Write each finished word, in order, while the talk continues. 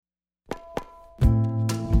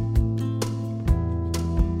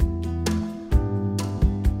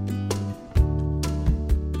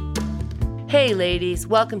Hey ladies,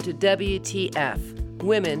 welcome to WTF,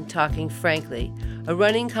 Women Talking Frankly, a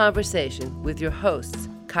running conversation with your hosts,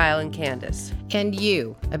 Kyle and Candace. And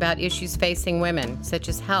you, about issues facing women, such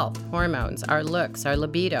as health, hormones, our looks, our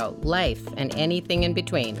libido, life, and anything in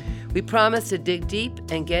between. We promise to dig deep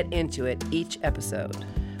and get into it each episode.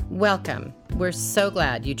 Welcome. We're so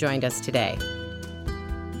glad you joined us today.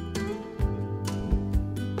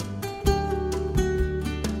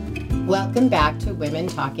 Welcome back to Women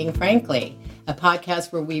Talking Frankly, a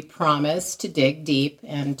podcast where we promise to dig deep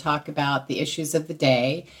and talk about the issues of the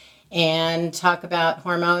day and talk about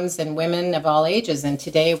hormones and women of all ages. And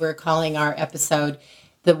today we're calling our episode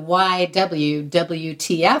the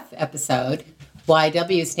YWWTF episode.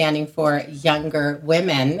 YW standing for Younger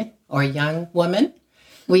Women or Young Woman.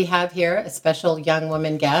 We have here a special young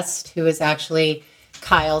woman guest who is actually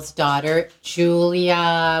Kyle's daughter,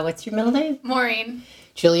 Julia. What's your middle name? Maureen.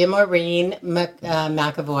 Julia Maureen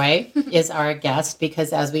McAvoy is our guest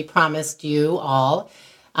because, as we promised you all,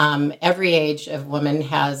 every age of woman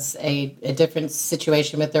has a different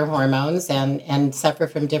situation with their hormones and suffer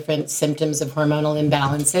from different symptoms of hormonal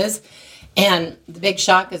imbalances. And the big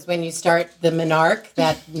shock is when you start the menarche,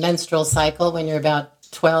 that menstrual cycle, when you're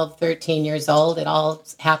about 12, 13 years old, it all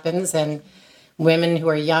happens. And women who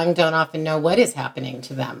are young don't often know what is happening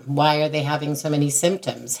to them. Why are they having so many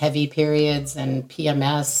symptoms? Heavy periods and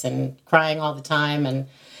PMS and crying all the time. And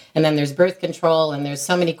then there's birth control. And there's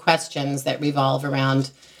so many questions that revolve around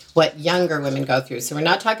what younger women go through. So we're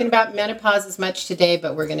not talking about menopause as much today,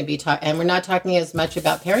 but we're going to be talking, and we're not talking as much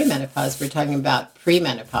about perimenopause. We're talking about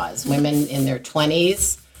premenopause, women in their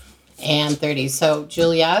 20s and 30s. So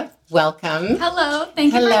Julia, welcome. Hello.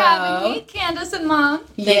 Thank you for having me, Candace and Mom.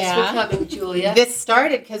 Thanks for coming, Julia. This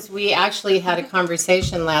started because we actually had a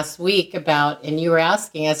conversation last week about, and you were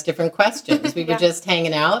asking us different questions. We were just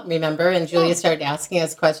hanging out, remember? And Julia started asking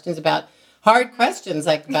us questions about hard questions,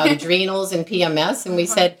 like about adrenals and PMS. And we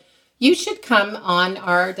said, you should come on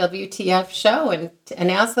our WTF show and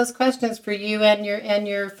ask those questions for you and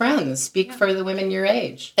your friends. Speak for the women your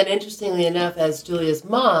age. And interestingly enough, as Julia's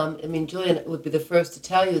mom, Julia would be the first to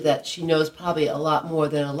tell you that she knows probably a lot more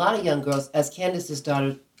than a lot of young girls, as Candace's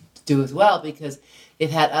daughter do as well, because they've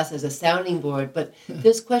had us as a sounding board. But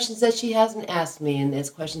there's questions that she hasn't asked me, and there's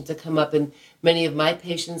questions that come up in many of my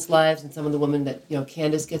patients' lives and some of the women that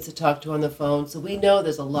Candace gets to talk to on the phone. So we know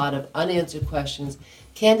there's a lot of unanswered questions.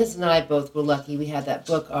 Candace and I both were lucky. We had that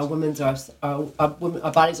book, Our Bodies Ourselves.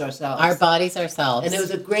 Our Bodies Ourselves. And it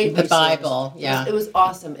was a great The resource. Bible, yeah. It was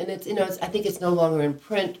awesome. And it's I think it's no longer in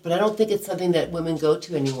print, but I don't think it's something that women go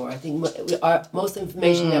to anymore. I think most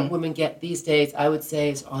information that women get these days, I would say,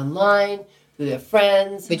 is online, through their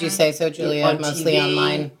friends. Would you say so, Julia? On Mostly TV.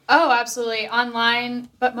 online? Oh, absolutely. Online,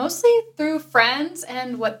 but mostly through friends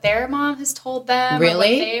and what their mom has told them. Really?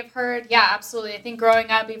 Or what they've heard. Yeah, absolutely. I think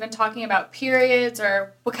growing up, even talking about periods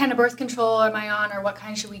or what kind of birth control am I on or what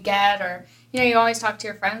kind should we get, or, you always talk to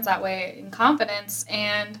your friends that way in confidence.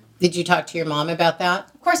 And Did you talk to your mom about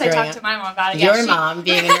that? of course, I talked to my mom about it. Your mom,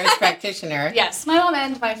 being a nurse practitioner. Yes, my mom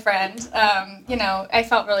and my friend. I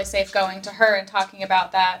felt really safe going to her and talking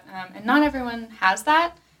about that. And not everyone has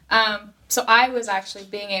that. So I was actually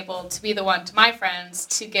being able to be the one to my friends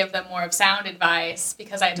to give them more of sound advice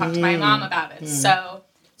because I talked to my mom about it. So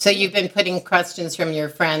you've been putting questions from your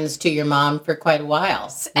friends to your mom for quite a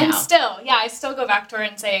while now. And still, I still go back to her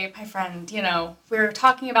and say, my friend, we were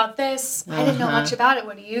talking about this. I didn't know much about it.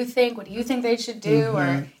 What do you think? What do you think they should do?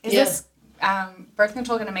 Or is this birth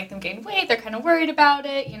control going to make them gain weight? They're kind of worried about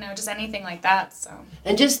it, just anything like that. So.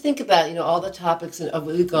 And just think about, all the topics of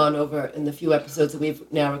what we've gone over in the few episodes that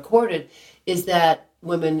we've now recorded, is that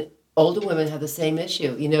older women have the same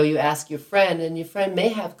issue. You ask your friend, and your friend may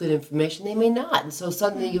have good information, they may not. And so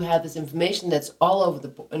suddenly you have this information that's all over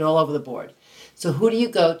the board. So who do you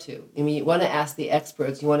go to? You want to ask the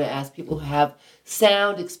experts. You want to ask people who have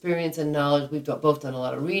sound experience and knowledge. We've both done a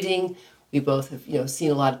lot of reading. We both have, seen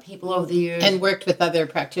a lot of people over the years. And worked with other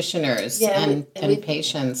practitioners and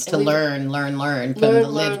patients to learn from the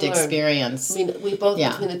lived experience. We both,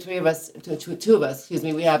 between the two of us,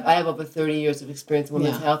 I have over 30 years of experience in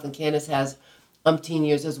women's health, and Candace has umpteen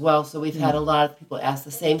years as well. So we've had a lot of people ask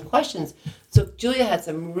the same questions. So Julia had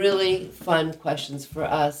some really fun questions for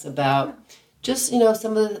us about just,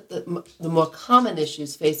 some of the more common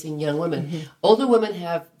issues facing young women. Mm-hmm. Older women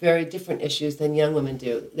have very different issues than young women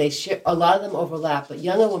do. They share, a lot of them overlap, but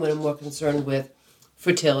younger women are more concerned with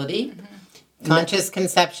fertility. Mm-hmm. Conscious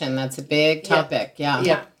conception, that's a big topic,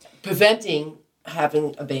 Yeah. Preventing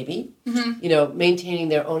having a baby, maintaining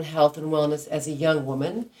their own health and wellness as a young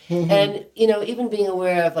woman. Mm-hmm. And, even being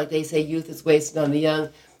aware of, like they say, youth is wasted on the young.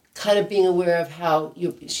 kind of being aware of how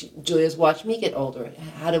Julia's watched me get older.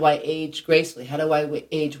 How do I age gracefully? How do I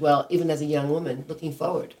age well, even as a young woman, looking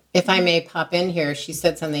forward? If I may pop in here,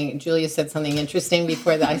 Julia said something interesting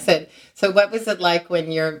before that. I said, so what was it like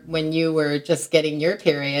when you were just getting your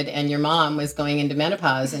period and your mom was going into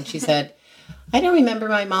menopause? And she said, I don't remember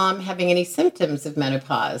my mom having any symptoms of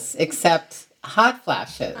menopause except hot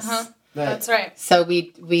flashes. Uh-huh. Right. That's right. So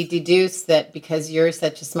we deduced that because you're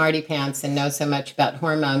such a smarty pants and know so much about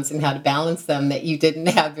hormones and how to balance them, that you didn't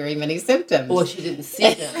have very many symptoms. Well, she didn't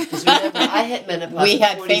see them. Because remember, I hit menopause. We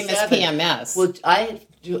at had famous 47. PMS. Well,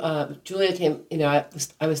 Julia came,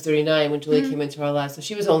 I was 39 when Julia came into our lives. So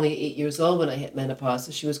she was only 8 years old when I hit menopause.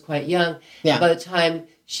 So she was quite young. Yeah. By the time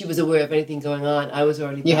she was aware of anything going on, I was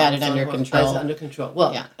already You had it balanced on under hormones. control. I was under control.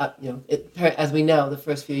 Well, Yeah. as we know, the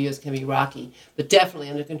first few years can be rocky, but definitely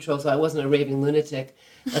under control. So I wasn't a raving lunatic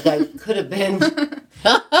like I could have been.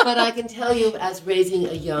 But I can tell you, as raising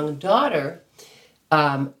a young daughter,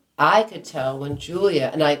 I could tell when Julia,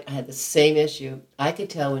 and I had the same issue, I could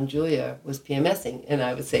tell when Julia was PMSing, and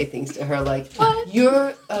I would say things to her like, What?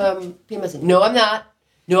 You're PMSing. No, I'm not.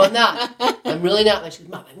 No, I'm not. I'm really not. And she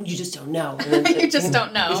goes, Mom, you just don't know. And then, You just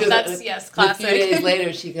don't know. she was That's, like, yes, A classic. few days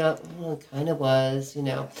later, she goes, oh, it kind of was,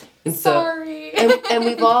 And so, Sorry. and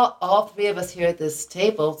we've all three of us here at this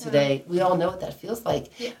table today, we all know what that feels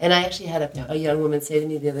like. Yeah. And I actually had a young woman say to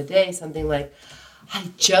me the other day something like, I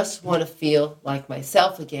just want to feel like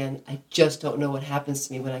myself again. I just don't know what happens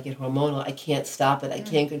to me when I get hormonal. I can't stop it. I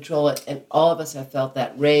can't control it. And all of us have felt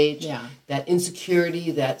that rage, that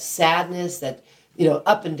insecurity, that sadness, that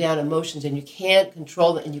up and down emotions, and you can't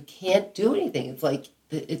control it, and you can't do anything. It's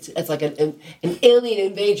like an alien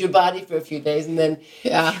invades your body for a few days, and then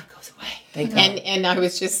it goes away. Thank God. And I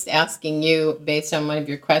was just asking you, based on one of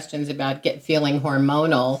your questions about feeling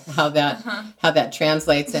hormonal, how that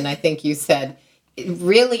translates, and I think you said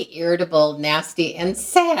really irritable, nasty, and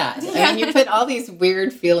sad. I mean, you put all these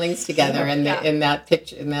weird feelings together in that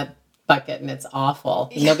picture, in that bucket, and it's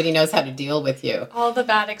awful. Nobody knows how to deal with you. All the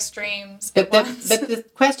bad extremes. But the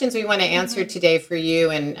questions we want to answer today for you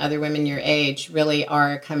and other women your age really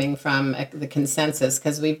are coming from the consensus,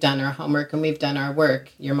 because we've done our homework and we've done our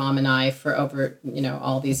work, your mom and I, for over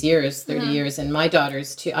all these years, 30 years. And my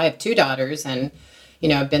daughters too. I have two daughters, and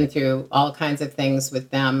I've been through all kinds of things with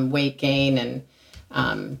them: weight gain and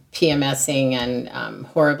PMSing and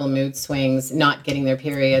horrible mood swings, not getting their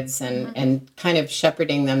periods, and kind of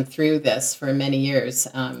shepherding them through this for many years.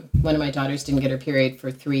 One of my daughters didn't get her period for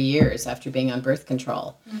 3 years after being on birth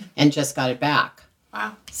control and just got it back.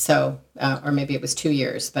 Wow. So, or maybe it was 2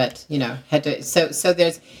 years, but had to. So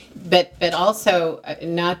there's, but also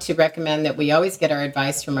not to recommend that we always get our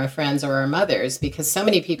advice from our friends or our mothers, because so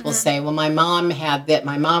many people say, well, my mom had that,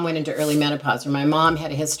 my mom went into early menopause, or my mom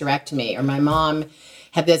had a hysterectomy, or my mom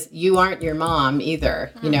had this. You aren't your mom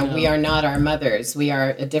either. We are not our mothers. We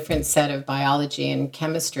are a different set of biology and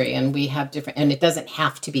chemistry, and we have different. And it doesn't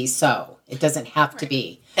have to be so. It doesn't have to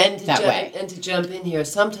be. That way. And to jump in here,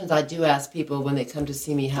 sometimes I do ask people when they come to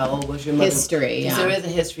see me, how old was your mother? History, Because there is a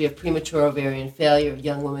history of premature ovarian failure.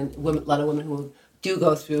 Young women, a lot of women who do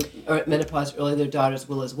go through menopause early, their daughters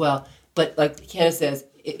will as well. But like Candace says,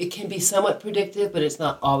 it can be somewhat predictive, but it's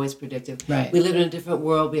not always predictive. Right. We live in a different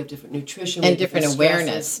world. We have different nutrition. And we have different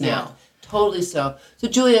awareness stresses. now. Yeah, totally so. So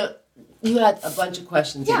Julia, you had a bunch of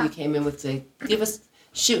questions that Yeah. you came in with today.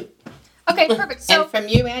 Shoot. Okay, perfect. So And from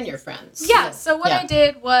you and your friends. yeah, so what Yeah. I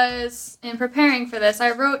did was, in preparing for this,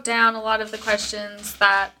 I wrote down a lot of the questions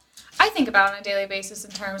that I think about on a daily basis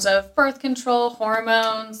in terms of birth control,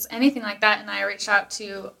 hormones, anything like that. And I reached out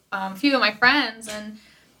to a few of my friends, and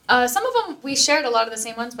some of them, we shared a lot of the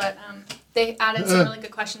same ones, but they added some really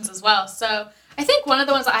good questions as well. So I think one of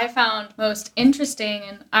the ones that I found most interesting,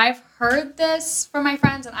 and I've heard this from my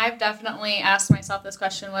friends, and I've definitely asked myself this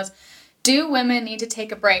question, was, do women need to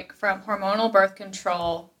take a break from hormonal birth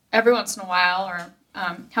control every once in a while, or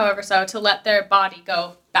however so, to let their body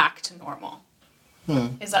go back to normal?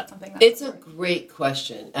 Is that something that... It's a great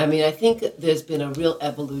question. I mean, I think there's been a real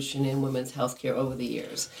evolution in women's healthcare over the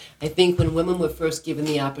years. I think when women were first given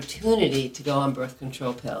the opportunity to go on birth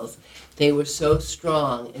control pills, they were so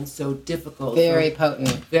strong and so difficult. Very potent.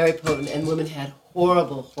 Very potent, and women had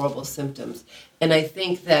horrible, horrible symptoms. And I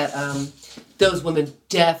think that those women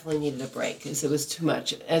definitely needed a break because it was too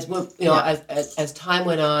much. As time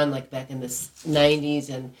went on, like back in the 90s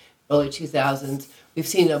and early 2000s, we've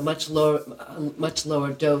seen a much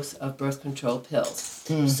lower dose of birth control pills.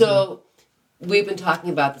 Mm-hmm. So we've been talking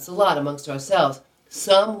about this a lot amongst ourselves.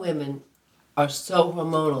 Some women are so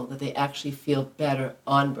hormonal that they actually feel better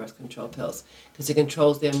on birth control pills because it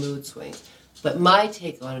controls their mood swings. But my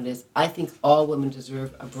take on it is I think all women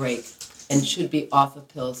deserve a break and should be off of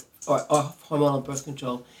pills or off hormonal birth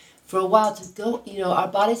control for a while to go. Our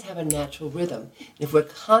bodies have a natural rhythm. If we're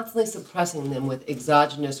constantly suppressing them with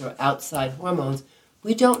exogenous or outside hormones,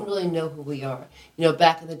 we don't really know who we are.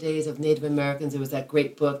 Back in the days of Native Americans, there was that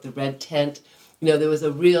great book, The Red Tent. There was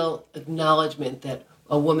a real acknowledgement that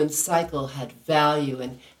a woman's cycle had value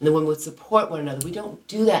and the women would support one another. We don't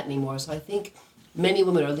do that anymore. So I think many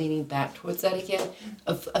women are leaning back towards that again.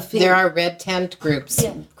 There are red tent groups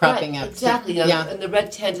cropping up. Exactly. And the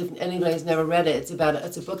Red Tent, if anybody's never read it,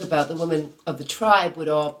 it's a book about the women of the tribe would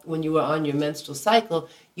all, when you were on your menstrual cycle,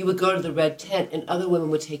 you would go to the Red Tent and other women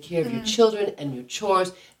would take care of your children and your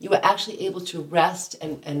chores. You were actually able to rest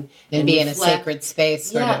and be in a reflect. sacred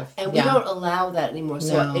space, sort of. And we don't allow that anymore.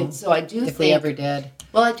 So I do if we ever did.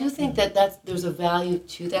 Well, I do think that there's a value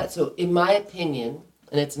to that. So in my opinion,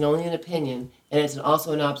 and it's only an opinion, and it's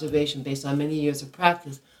also an observation based on many years of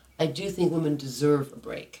practice, I do think women deserve a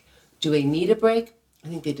break. Do they need a break? I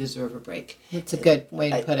think they deserve a break. That's a good way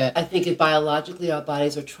to put it. I think biologically our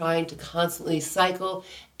bodies are trying to constantly cycle,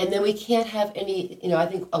 and then we can't have any, I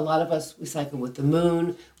think a lot of us, we cycle with the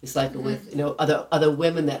moon, we cycle with, other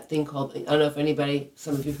women, that thing called, I don't know if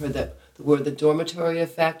some of you have heard the word, the dormitory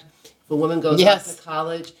effect. If a woman goes off to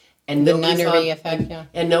college and the nunnery effect,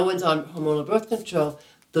 and no one's on hormonal birth control,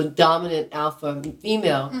 the dominant alpha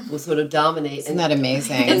female will sort of dominate. Isn't that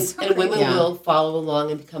amazing? And women will follow along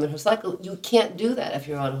and become in her cycle. You can't do that if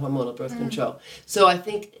you're on hormonal birth control. So I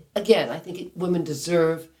think women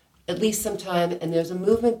deserve at least some time, and there's a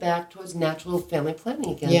movement back towards natural family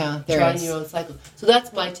planning again. Yeah, there trying is. your own cycle. So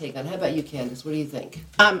that's my take on it. How about you, Candace? What do you think?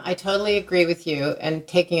 I totally agree with you, and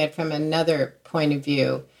taking it from another point of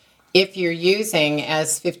view, if you're using,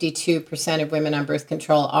 as 52% of women on birth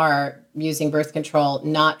control are using birth control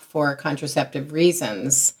not for contraceptive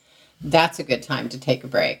reasons, that's a good time to take a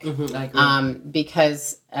break. I agree.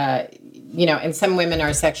 Because, and some women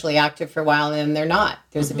are sexually active for a while and they're not.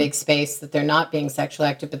 There's a big space that they're not being sexually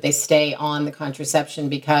active, but they stay on the contraception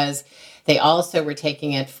because they also were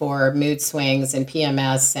taking it for mood swings and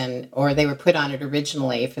PMS, or they were put on it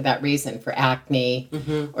originally for that reason, for acne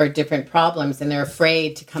or different problems, and they're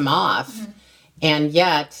afraid to come off. And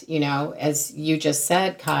yet, as you just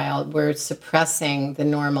said, Kyle, we're suppressing the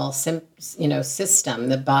normal system,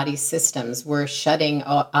 the body systems. We're shutting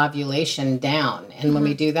ovulation down. And when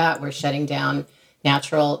we do that, we're shutting down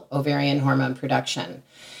natural ovarian hormone production.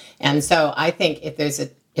 And so I think if there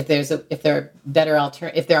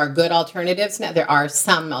are good alternatives, now there are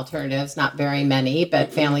some alternatives, not very many,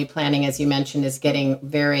 but family planning, as you mentioned, is getting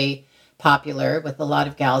very popular with a lot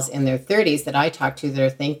of gals in their 30s that I talk to that are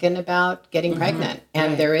thinking about getting pregnant.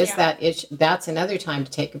 And there is that issue. That's another time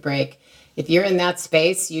to take a break. If you're in that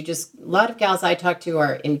space, a lot of gals I talk to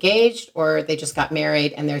are engaged or they just got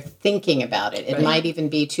married and they're thinking about it. It might even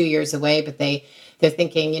be 2 years away, but they're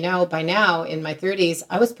thinking, by now in my 30s,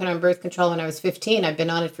 I was put on birth control when I was 15. I've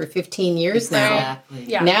been on it for 15 years now.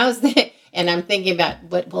 Exactly. And I'm thinking about,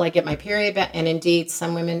 what will I get my period back? And indeed,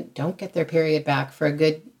 some women don't get their period back for a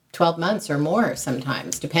good 12 months or more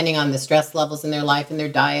sometimes, depending on the stress levels in their life and their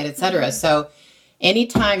diet, et cetera. So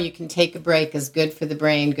anytime you can take a break is good for the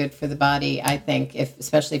brain, good for the body, I think,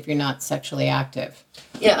 especially if you're not sexually active.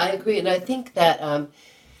 Yeah, I agree. And I think that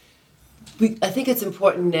I think it's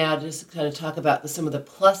important now to just kind of talk about some of the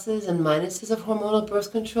pluses and minuses of hormonal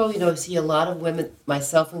birth control. I see a lot of women,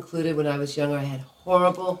 myself included, when I was younger, I had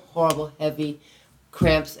horrible, heavy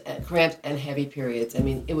cramps and heavy periods. I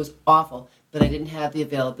mean, it was awful. But I didn't have the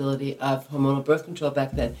availability of hormonal birth control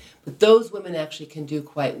back then. But those women actually can do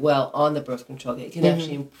quite well on the birth control. It can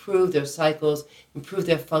actually improve their cycles, improve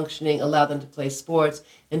their functioning, allow them to play sports,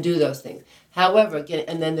 and do those things. However, again,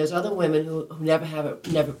 and then there's other women who never have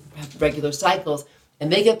regular cycles,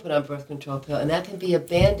 and they get put on birth control pill, and that can be a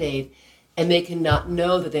Band-Aid, and they cannot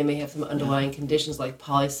know that they may have some underlying conditions like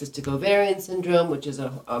polycystic ovarian syndrome, which is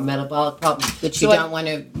a metabolic problem. Which you don't want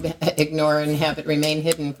to ignore and have it remain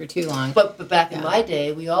hidden for too long. But back in my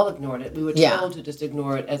day, we all ignored it. We were told to just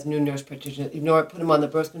ignore it as new nurse practitioners, put them on the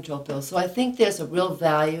birth control pill. So I think there's a real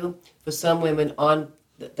value for some women on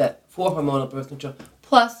for hormonal birth control.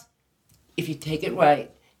 Plus, if you take it right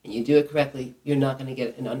and you do it correctly, you're not going to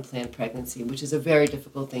get an unplanned pregnancy, which is a very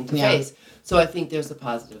difficult thing to face. So I think there's the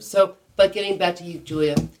positives. But getting back to you,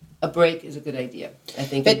 Julia, a break is a good idea, I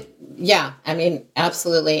think. But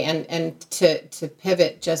absolutely. And to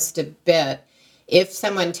pivot just a bit, if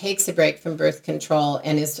someone takes a break from birth control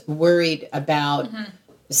and is worried about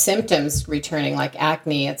symptoms returning like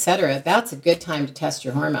acne, etc., that's a good time to test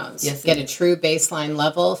your hormones. Yes, it Get a is. true baseline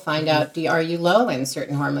level, find out are you low in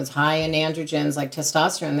certain hormones, high in androgens like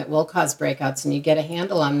testosterone that will cause breakouts, and you get a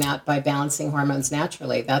handle on that by balancing hormones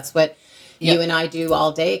naturally. That's what you and I do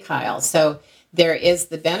all day, Kyle. So there is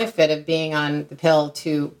the benefit of being on the pill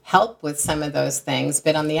to help with some of those things,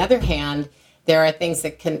 but on the other hand, there are things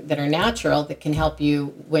that are natural that can help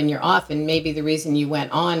you when you're off, and maybe the reason you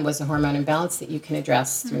went on was a hormone imbalance that you can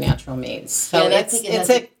address through natural means. So Yeah, and I it's think it has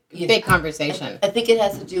a to- big conversation. I think it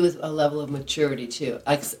has to do with a level of maturity too.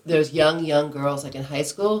 Like there's young girls like in high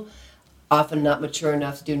school, often not mature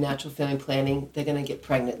enough to do natural family planning. They're going to get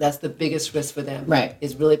pregnant. That's the biggest risk for them. Right.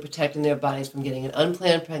 Is really protecting their bodies from getting an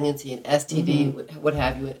unplanned pregnancy, an STD, what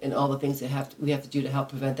have you, and all the things that we have to do to help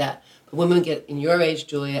prevent that. But women get in your age,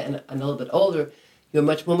 Julia, and a little bit older, you're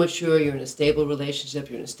much more mature, you're in a stable relationship,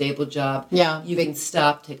 you're in a stable job. Yeah. You can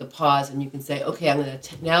stop, take a pause, and you can say, okay, I'm going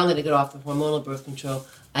to get off the hormonal birth control.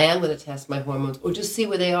 I am going to test my hormones, or just see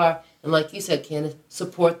where they are. And like you said, Candace,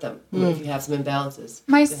 support them if you have some imbalances.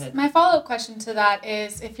 My Go ahead. my follow up question to that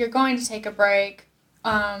is, if you're going to take a break,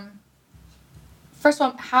 first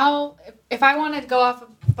of all, if I want to go off,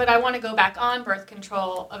 but I want to go back on birth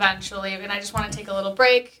control eventually, and I just want to take a little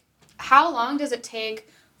break, how long does it take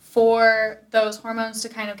for those hormones to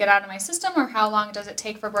kind of get out of my system, or how long does it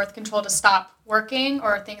take for birth control to stop working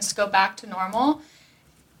or things to go back to normal?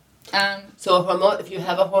 So if you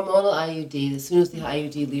have a hormonal IUD, as soon as the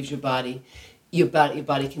IUD leaves your body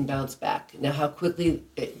can bounce back. Now, how quickly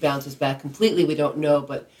it bounces back completely, we don't know,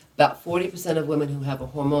 but about 40% of women who have a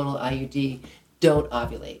hormonal IUD don't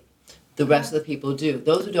ovulate. The rest of the people do.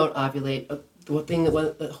 Those who don't ovulate, the thing that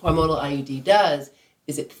the hormonal IUD does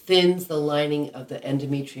is it thins the lining of the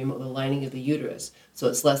endometrium, or the lining of the uterus, so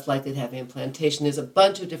it's less likely to have implantation. There's a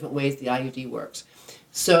bunch of different ways the IUD works.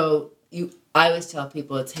 So I always tell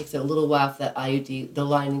people it takes a little while for that IUD, the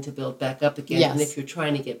lining, to build back up again. Yes. And if you're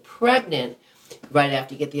trying to get pregnant right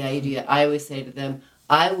after you get the IUD, I always say to them,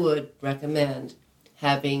 I would recommend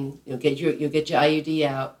having, get your IUD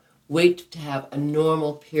out, wait to have a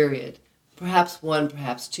normal period, perhaps 1,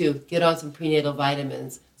 perhaps 2, get on some prenatal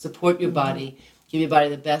vitamins, support your body, give your body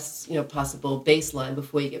the best possible baseline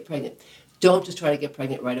before you get pregnant. Don't just try to get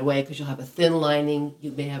pregnant right away, because you'll have a thin lining.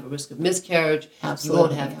 You may have a risk of miscarriage.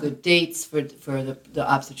 Absolutely, You won't have good dates for the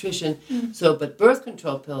obstetrician. But birth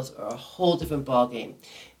control pills are a whole different ballgame.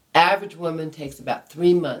 Average woman takes about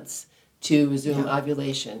 3 months to resume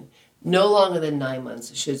ovulation. No longer than 9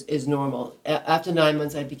 months is normal. After 9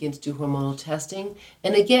 months, I begin to do hormonal testing.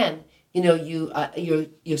 And again,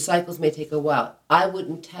 your cycles may take a while. I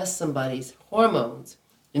wouldn't test somebody's hormones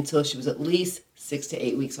until she was at least 6 to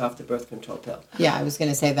 8 weeks off the birth control pill. Yeah, I was going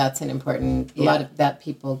to say that's an important. A lot of that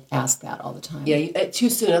people ask that all the time. Yeah, too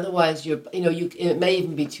soon. Otherwise, it may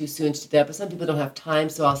even be too soon to do that. But some people don't have time,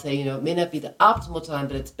 so I'll say, it may not be the optimal time,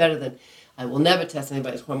 but it's better than. I will never test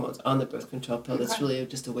anybody's hormones on the birth control pill. That's really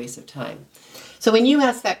just a waste of time. So when you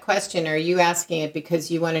ask that question, are you asking it because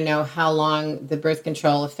you want to know how long the birth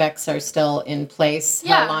control effects are still in place,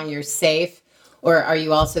 how long you're safe, or are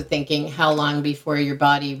you also thinking how long before your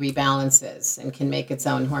body rebalances and can make its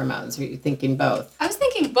own hormones? Are you thinking both? I was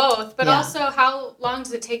thinking both, but also how long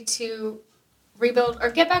does it take to rebuild or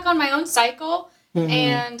get back on my own cycle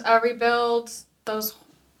and rebuild those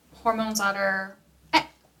hormones that are...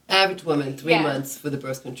 Average woman, 3 Yeah. months for the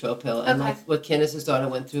birth control pill. And Okay. like what Candace's daughter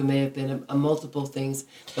went through may have been a multiple things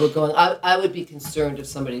that were going. I would be concerned if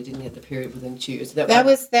somebody didn't get the period within 2 years. That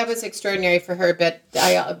was extraordinary for her, but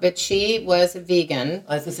she was a vegan.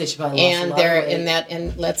 I was going to say she probably lost a And lot there of weight.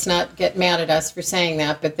 and let's not get mad at us for saying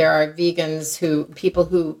that, but there are people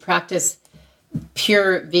who practice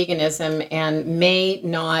pure veganism and may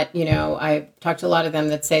not, I talked to a lot of them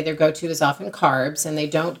that say their go-to is often carbs and they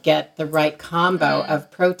don't get the right combo of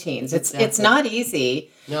proteins. It's not easy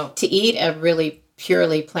to eat a really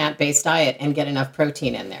purely plant-based diet and get enough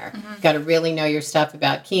protein in there. You've got to really know your stuff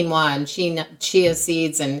about quinoa and chia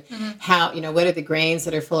seeds and how, what are the grains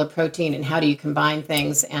that are full of protein and how do you combine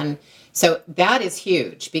things. And so that is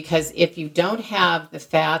huge, because if you don't have the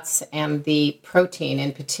fats and the protein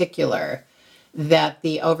in particular that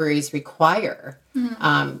the ovaries require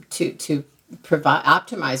to provide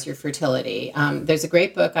optimize your fertility. There's a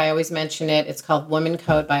great book, I always mention it. It's called Woman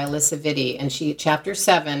Code by Alyssa Vitti, and chapter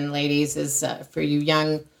 7, ladies, is for you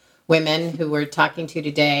young women who we're talking to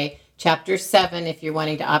today. Chapter 7, if you're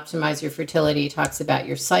wanting to optimize your fertility, talks about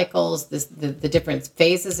your cycles, the different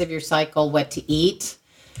phases of your cycle, what to eat,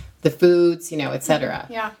 the foods, etc.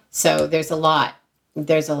 Yeah. So there's a lot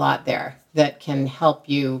there that can help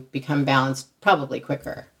you become balanced probably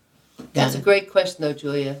quicker. That's a great question, though,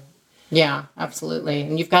 Julia. Yeah, absolutely.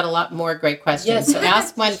 And you've got a lot more great questions. Yes. So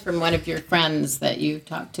ask one from one of your friends that you've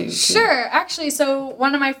talked to. Sure. Actually, so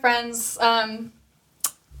one of my friends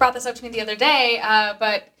brought this up to me the other day,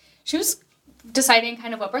 but she was deciding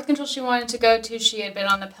kind of what birth control she wanted to go to. She had been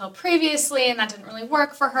on the pill previously, and that didn't really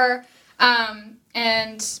work for her.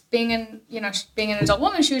 And being an adult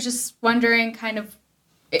woman, she was just wondering kind of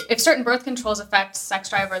if certain birth controls affect sex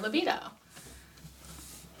drive or libido.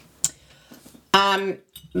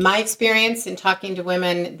 My experience in talking to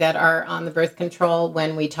women that are on the birth control,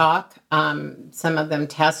 when we talk, some of them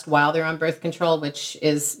test while they're on birth control, which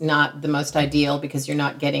is not the most ideal because you're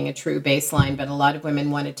not getting a true baseline. But a lot of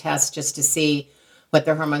women want to test just to see what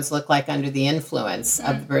their hormones look like under the influence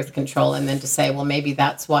of the birth control, and then to say, well, maybe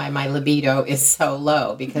that's why my libido is so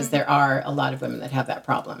low, because there are a lot of women that have that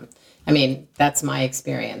problem. I mean, that's my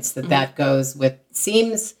experience, that goes with,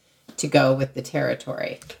 seems to go with the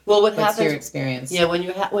territory. Well, What's happens? your experience? Yeah, when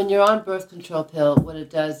you're on birth control pill, what it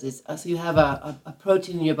does is so you have a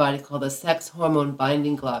protein in your body called the sex hormone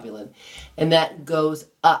binding globulin, and that goes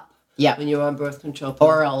up. Yeah. When you're on birth control pill.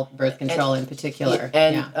 Oral birth control in particular.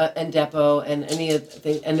 And Depo and any of the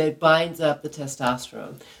things, and it binds up the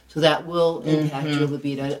testosterone. So that will impact your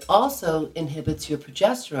libido. And it also inhibits your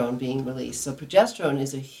progesterone being released. So progesterone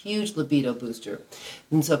is a huge libido booster.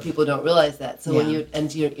 And so people don't realize that. So when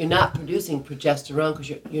you're not producing progesterone because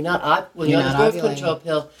you're not when you're on the birth control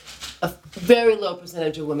pill, a very low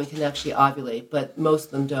percentage of women can actually ovulate, but most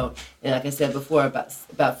of them don't. And like I said before, about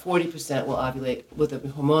 40% will ovulate with a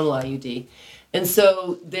hormonal IUD. And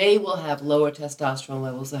so they will have lower testosterone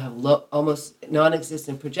levels, they'll have almost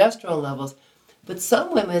non-existent progesterone levels, but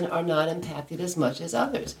some women are not impacted as much as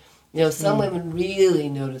others. Some women really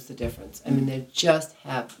notice the difference. I mean, they just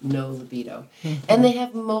have no libido. And they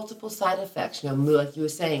have multiple side effects. Like you were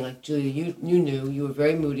saying, like Julia, you knew you were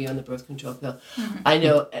very moody on the birth control pill. I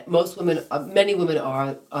know many women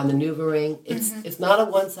are on the NuvaRing. It's not a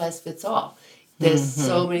one-size-fits-all. There's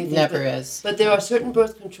so many things. Never is. But there are certain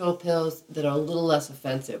birth control pills that are a little less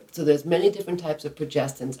offensive. So there's many different types of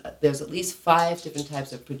progestins. There's at least 5 different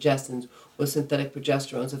types of progestins or synthetic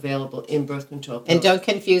progesterones available in birth control pills. And don't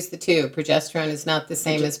confuse the two. Progesterone is not the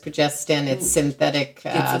same as progestin. It's synthetic.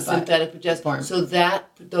 It's a synthetic progestin. Form. So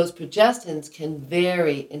those progestins can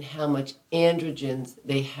vary in how much androgens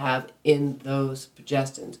they have in those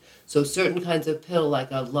progestins. So certain kinds of pill, like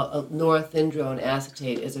a norethindrone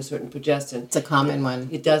acetate, is a certain progestin. It's a common one.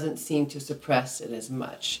 It doesn't seem to suppress it as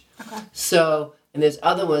much. Okay. So, and there's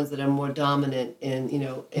other ones that are more dominant in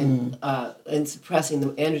suppressing the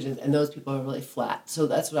androgens, and those people are really flat. So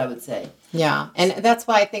that's what I would say. Yeah, and that's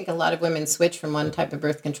why I think a lot of women switch from one type of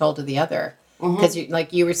birth control to the other. Because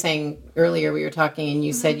like you were saying earlier, we were talking, and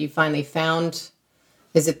you said you finally found,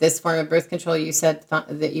 is it this form of birth control you said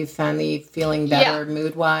that you finally feeling better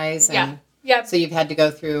mood-wise? And Yeah. so you've had to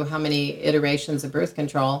go through how many iterations of birth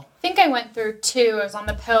control? I think I went through 2. I was on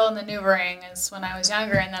the pill and the NuvaRing is when I was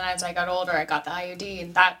younger, and then as I got older, I got the IUD,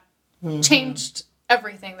 and that changed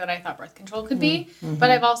everything that I thought birth control could be.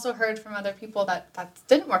 But I've also heard from other people that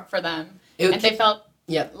didn't work for them, and they felt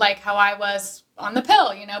like how I was on the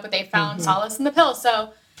pill, but they found solace in the pill.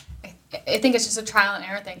 So I think it's just a trial and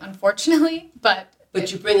error thing, unfortunately. But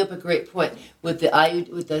you bring up a great point with the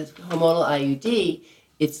hormonal IUD.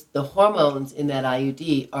 It's the hormones in that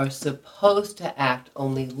IUD are supposed to act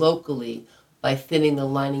only locally by thinning the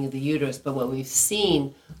lining of the uterus. But what we've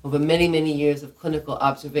seen over many, many years of clinical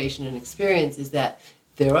observation and experience is that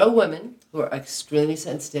there are women who are extremely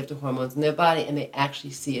sensitive to hormones in their body, and they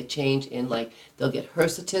actually see a change in, like, they'll get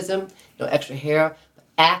hirsutism, extra hair.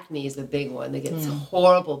 Acne is a big one. They get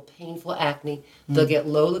horrible, painful acne. They'll get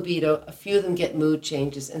low libido. A few of them get mood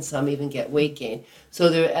changes, and some even get weight gain. So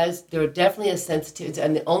there are definitely a sensitivity,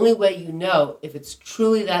 and the only way you know if it's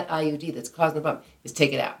truly that IUD that's causing the problem is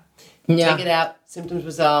take it out. Yeah. Take it out, symptoms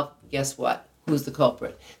resolve, guess what? Who's the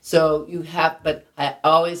culprit? So but I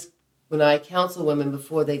always, when I counsel women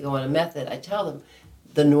before they go on a method, I tell them,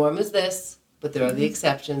 the norm is this, but there are the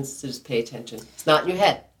exceptions, so just pay attention. It's not in your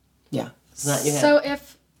head. Yeah. It's not in your head.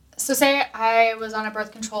 So say I was on a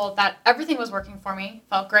birth control that everything was working for me,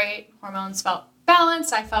 felt great, hormones felt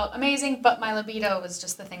balanced, I felt amazing, but my libido was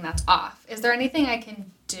just the thing that's off. Is there anything I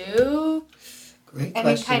can do? Great Any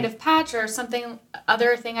question. kind of patch or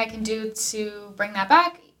other thing I can do to bring that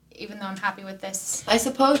back, even though I'm happy with this? I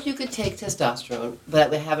suppose you could take testosterone,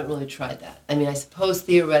 but we haven't really tried that. I mean, I suppose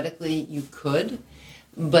theoretically you could,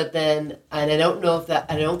 but then, and I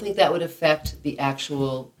don't think that would affect the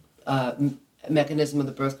actual mechanism of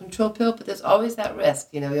the birth control pill, but there's always that risk.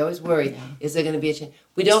 We always worry, is there going to be a change?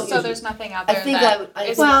 We don't. So there's nothing out there I think that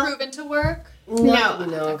is proven to work? No.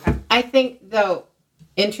 Okay. I think, though,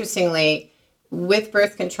 interestingly, with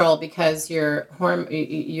birth control, because your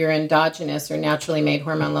endogenous or naturally made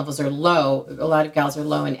hormone levels are low, a lot of gals are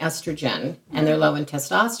low in estrogen and they're low in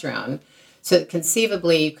testosterone. So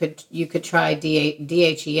conceivably, you could try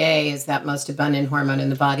DHEA is that most abundant hormone in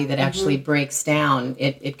the body that actually breaks down.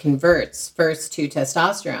 It converts first to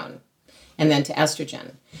testosterone and then to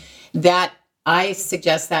estrogen. That I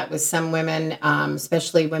suggest that with some women,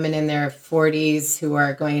 especially women in their 40s who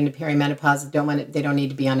are going into perimenopause, they don't need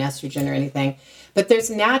to be on estrogen or anything. But there's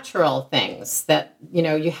natural things that,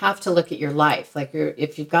 you have to look at your life. Like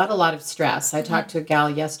if you've got a lot of stress. I talked to a gal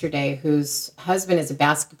yesterday whose husband is a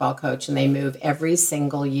basketball coach and they move every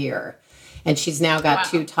single year. And she's now got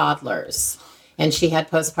 2 toddlers. And she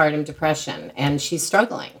had postpartum depression and she's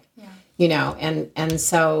struggling. Yeah. And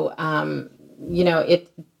so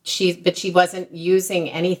she wasn't using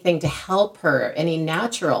anything to help her, any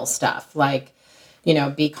natural stuff like,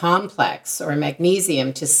 B complex or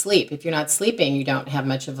magnesium to sleep. If you're not sleeping, you don't have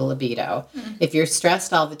much of a libido. Mm-hmm. If you're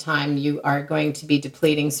stressed all the time, you are going to be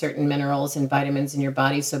depleting certain minerals and vitamins in your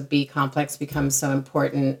body. So B complex becomes so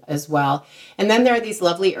important as well. And then there are these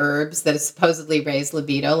lovely herbs that supposedly raise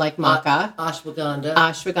libido, like maca. Ashwagandha.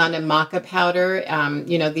 Maca powder.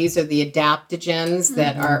 These are the adaptogens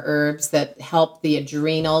that are herbs that help the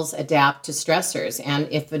adrenals adapt to stressors. And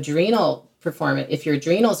if your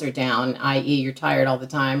adrenals are down, i.e. you're tired all the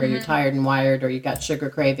time or you're tired and wired or you've got sugar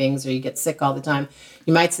cravings or you get sick all the time,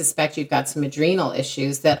 you might suspect you've got some adrenal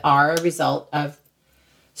issues that are a result of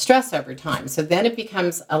stress over time. So then it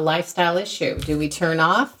becomes a lifestyle issue. Do we turn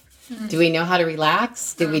off? Do we know how to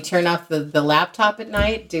relax? Do we turn off the laptop at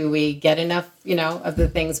night? Do we get enough, of the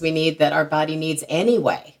things we need that our body needs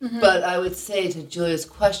anyway? Mm-hmm. But I would say to Julia's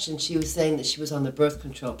question, she was saying that she was on the birth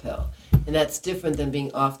control pill. And that's different than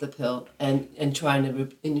being off the pill and trying to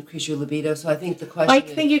increase your libido. So I think the question I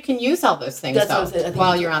think you can use all those things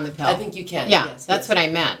while you're on the pill. I think you can. Yeah, yes, that's what I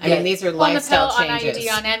meant. I mean, these are lifestyle changes.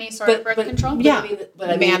 On IUD, on any sort of birth control?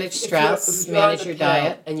 Manage stress, manage your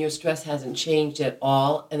diet. And your stress hasn't changed at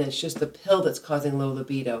all, and it's just the pill that's causing low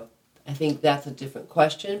libido. I think that's a different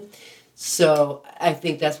question. So I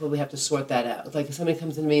think that's where we have to sort that out. Like if somebody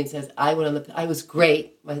comes to me and says, I was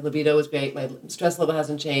great, my libido was great, my stress level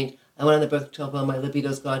hasn't changed, I went on the birth control pill, my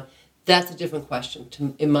libido's gone. That's a different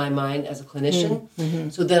question in my mind as a clinician. Mm-hmm.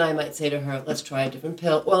 So then I might say to her, let's try a different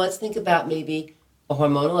pill. Or let's think about maybe a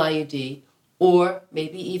hormonal IUD or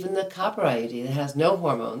maybe even the copper IUD that has no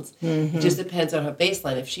hormones. Mm-hmm. It just depends on her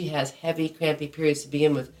baseline. If she has heavy, crampy periods to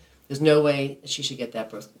begin with, there's no way she should get that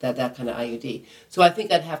kind of IUD. So I think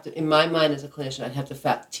I'd have to, in my mind as a clinician, I'd have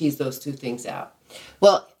to tease those 2 things out.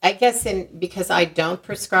 Well, I guess because I don't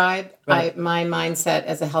prescribe, right. My mindset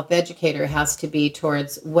as a health educator has to be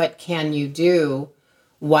towards what can you do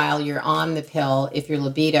while you're on the pill if your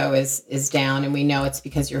libido is down, and we know it's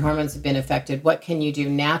because your hormones have been affected. What can you do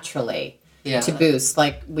naturally to boost?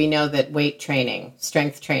 Like we know that weight training,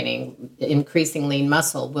 strength training, increasing lean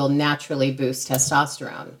muscle will naturally boost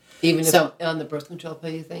testosterone. Even if on the birth control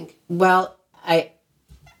pill, you think? Well, I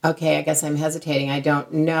guess I'm hesitating. I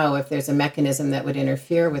don't know if there's a mechanism that would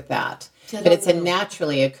interfere with that. But it's a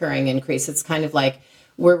naturally occurring increase. It's kind of like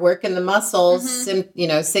we're working the muscles,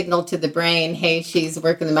 signal to the brain, hey, she's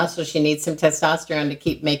working the muscles, she needs some testosterone to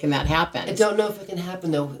keep making that happen. I don't know if it can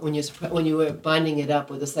happen, though, when you were binding it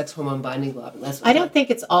up with the sex hormone binding globulin. I don't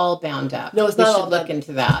think it's all bound up. No, it's not all. We should look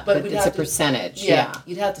into that, but it's a percentage. Yeah,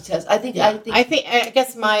 you'd have to test. I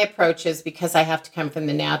guess my approach is because I have to come from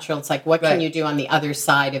the natural. It's like, what can you do on the other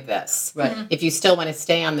side of this? Right. Mm-hmm. If you still want to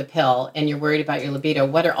stay on the pill and you're worried about your libido,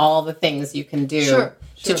 what are all the things you can do?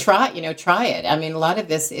 To try it. I mean, a lot of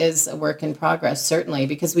this is a work in progress, certainly,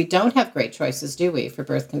 because we don't have great choices, do we, for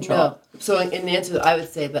birth control? No. So in answer, I would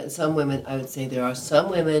say, but in some women, I would say there are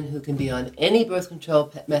some women who can be on any birth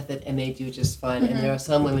control method and they do just fine, and there are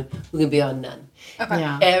some women who can be on none. Okay.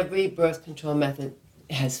 Yeah. Every birth control method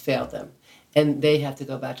has failed them. And they have to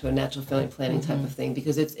go back to a natural family planning type of thing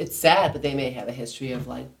because it's sad, but they may have a history of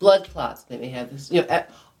like blood clots. They may have this,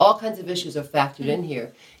 all kinds of issues are factored in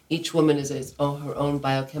here. Each woman is her own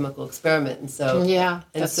biochemical experiment, and so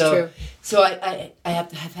that's true. So I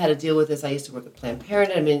have had to deal with this. I used to work at Planned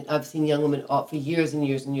Parenthood. I mean, I've seen young women for years and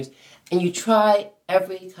years and years, and you try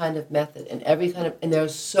every kind of method and and there are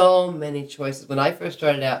so many choices. When I first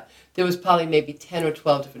started out, there was probably maybe 10 or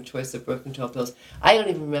 12 different choices of birth control pills. I don't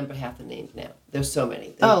even remember half the names now. There's so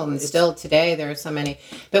many. And still today there are so many.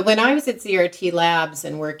 But when I was at CRT Labs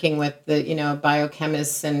and working with the,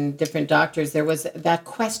 biochemists and different doctors, there was that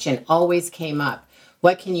question always came up.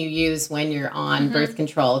 What can you use when you're on birth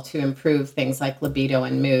control to improve things like libido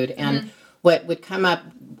and mood? And what would come up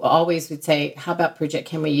always would say, how about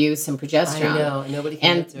can we use some progesterone? I know, nobody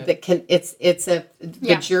can And answer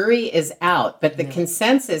the jury is out, but the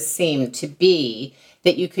consensus seemed to be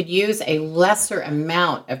that you could use a lesser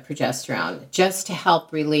amount of progesterone just to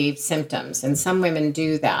help relieve symptoms. And some women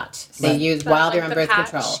do that. They use while they're on birth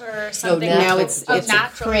control. Or something. natural- No, it's a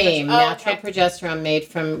cream, natural progesterone made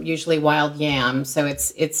from usually wild yam. So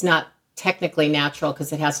it's not technically natural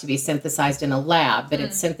because it has to be synthesized in a lab, but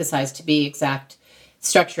it's synthesized to be exact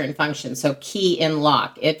structure and function. So key in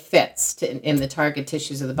lock, it fits in the target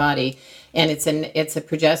tissues of the body, and it's a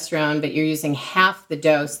progesterone, but you're using half the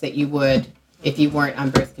dose that you would if you weren't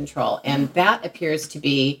on birth control, and that appears to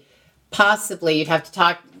be possibly. You'd have to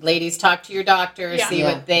talk to your doctor, see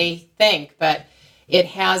what they think, but it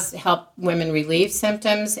has helped women relieve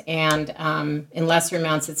symptoms, and in lesser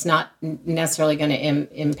amounts, it's not necessarily going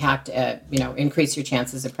to impact, increase your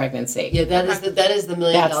chances of pregnancy. Yeah, that is the $1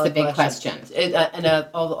 million That's the big question. And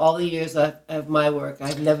all the years of my work,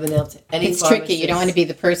 I've never been able to any. It's tricky. You don't want to be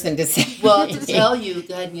the person to say. Well, to tell you,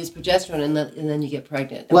 go ahead and use progesterone, and then you get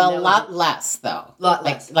pregnant. Well, a lot less though. Lot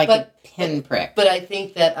less, like a pinprick. But I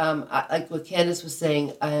think that, like what Candace was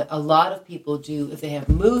saying, a lot of people do, if they have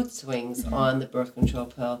mood swings on the birth control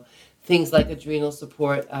pill, things like adrenal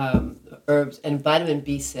support, herbs, and vitamin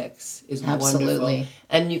B6 is Absolutely. wonderful.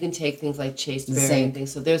 And you can take things like chasteberry and Zinc.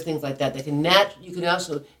 things. So there's things like that you can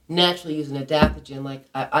also naturally use an adaptogen. Like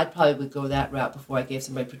I probably would go that route before I gave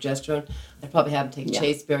somebody progesterone. I'd probably have them take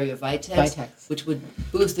chasteberry or Vitex, which would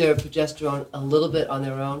boost their progesterone a little bit on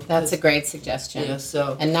their own. That's a great suggestion.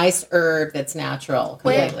 So a nice herb that's natural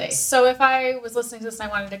completely. So if I was listening to this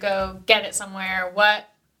and I wanted to go get it somewhere,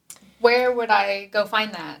 where would I go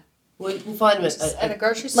find that? Well, you can find them At a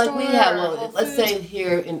grocery store? Like we have, or Whole let's Foods? say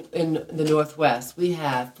here in the Northwest, we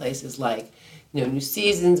have places like, New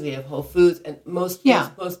Seasons, we have Whole Foods, and most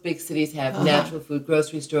big cities have natural food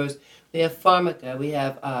grocery stores. We have Pharmaca, we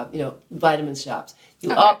have, vitamin shops.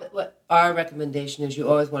 What our recommendation is, you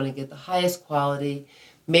always want to get the highest quality,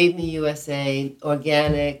 made in the USA,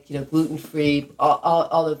 organic, gluten-free,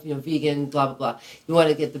 all of, vegan, blah, blah, blah. You want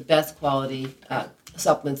to get the best quality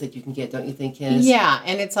supplements that you can get, don't you think, Candace? Yeah,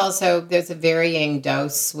 and it's also, there's a varying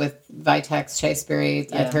dose with Vitex, chasteberry.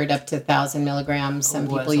 Yeah. I've heard up to 1,000 milligrams. Some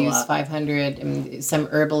boy, people that's a use lot. 500. And some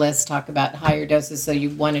herbalists talk about higher doses, so you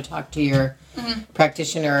want to talk to your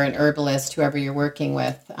practitioner, an herbalist, whoever you're working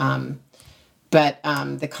with. But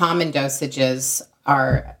the common dosages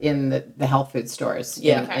are in the health food stores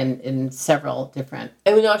in several different.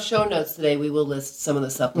 And in our show notes today, we will list some of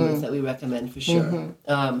the supplements that we recommend for sure.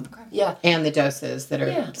 Yeah. And the doses that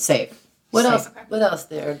are safe. What Safe. else? What else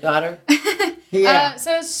there, daughter?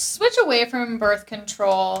 So switch away from birth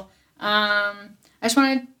control. I just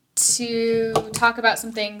wanted to talk about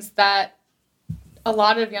some things that a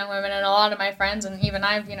lot of young women and a lot of my friends and even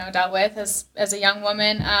I've dealt with as a young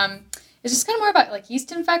woman. It's just kind of more about like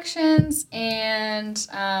yeast infections and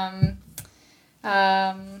what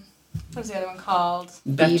was the other one called?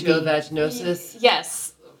 Bacterial vaginosis.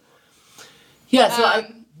 Yes. Yeah. So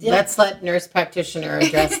Let's let nurse practitioner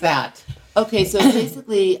address that. Okay, so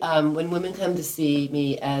basically, when women come to see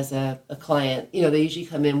me as a client, they usually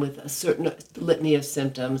come in with a certain litany of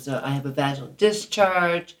symptoms. I have a vaginal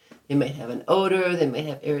discharge. They may have an odor. They may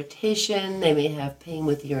have irritation. They may have pain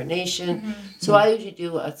with urination. So I usually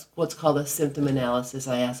do what's called a symptom analysis.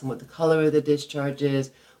 I ask them what the color of the discharge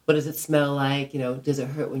is. What does it smell like? Does it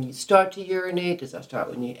hurt when you start to urinate? Does it start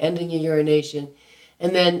when you're ending your urination?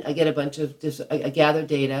 And then I get a bunch of, I gather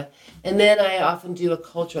data, and then I often do a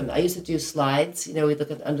culture. I used to do slides. We look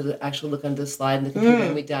under the slide in the computer,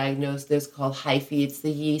 and we diagnose this called hyphae. It's the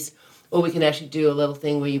yeast. Or we can actually do a little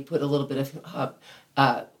thing where you put a little bit of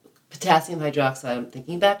potassium hydroxide. I'm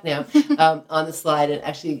thinking back now on the slide, and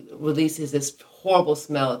actually releases this horrible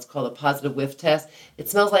smell. It's called a positive whiff test. It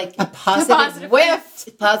smells like a positive whiff.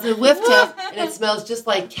 Positive whiff test, and it smells just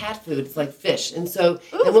like cat food. It's like fish. And so,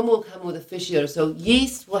 and women will come with a fishy odor. So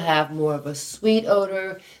yeast will have more of a sweet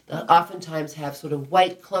odor. They'll oftentimes have sort of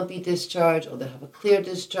white, clumpy discharge, or they'll have a clear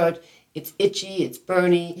discharge. It's itchy, it's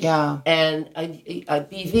burny. Yeah. And a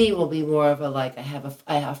BV will be more of a like,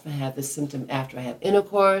 I often have this symptom after I have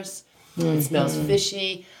intercourse. It smells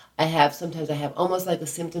fishy. Sometimes I have almost like the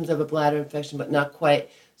symptoms of a bladder infection, but not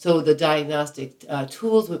quite. So the diagnostic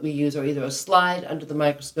tools that we use are either a slide under the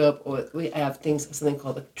microscope, or we have something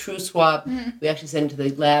called a true swab. We actually send it to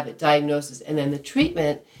the lab, it diagnoses, and then the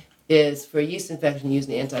treatment is for yeast infection, you use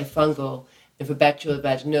an antifungal, and for bacterial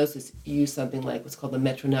vaginosis, you use something like what's called the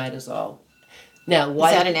metronidazole. Now, Is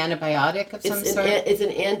why that an antibiotic of some sort? it's an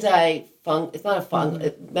it's not a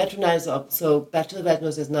fungus. Metronidazole, so Bacillus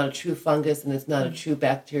vaginosis is not a true fungus and it's not a true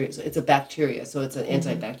bacteria. So it's a bacteria, so it's an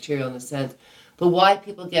antibacterial in a sense. But why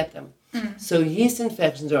people get them? So yeast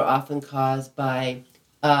infections are often caused by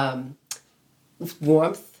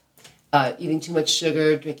warmth, eating too much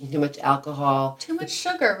sugar, drinking too much alcohol. Too much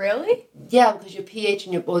sugar, really? Yeah, because your pH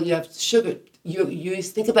and you have sugar. You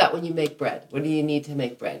think about when you make bread. What do you need to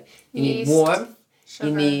make bread? You need Yeast, warmth. sugar.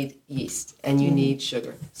 You need yeast and you need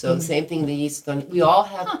sugar. So the same thing. The yeast. We all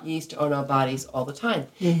have yeast on our bodies all the time.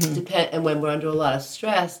 And when we're under a lot of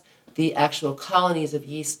stress, the actual colonies of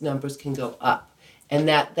yeast numbers can go up, and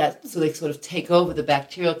so they sort of take over the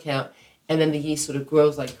bacterial count. And then the yeast sort of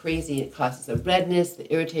grows like crazy. It causes the redness, the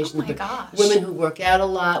irritation. Oh my gosh. Women who work out a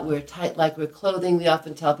lot, wear tight lycra clothing. We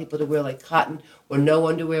often tell people to wear like cotton or no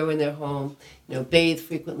underwear when they're home. Bathe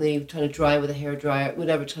frequently, trying to dry with a hair dryer,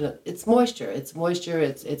 whatever. It's moisture. It's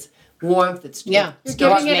warmth. It's Yeah. You're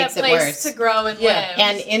Starch giving it makes a it place worse. to grow and Yeah. live.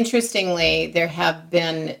 And interestingly, there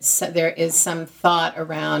is some thought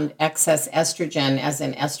around excess estrogen as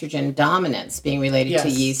an estrogen dominance being related to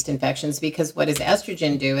Yes. yeast infections, because what does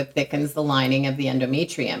estrogen do? It thickens the lining of the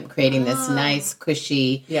endometrium, creating this nice,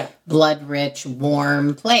 cushy, Yeah. blood-rich,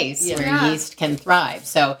 warm place Yeah. where Yeah. yeast can thrive.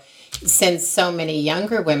 So since so many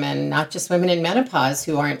younger women, not just women in menopause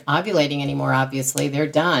who aren't ovulating anymore, obviously, they're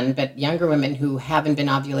done, but younger women who haven't been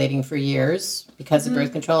ovulating for years because of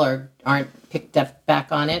birth control or aren't picked up back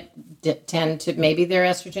on it, tend to, maybe they're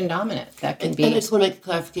estrogen dominant. That can And be. I just want to make a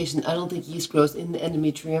clarification. I don't think yeast grows in the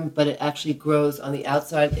endometrium, but it actually grows on the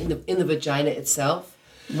outside in the vagina itself.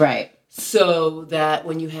 Right. So that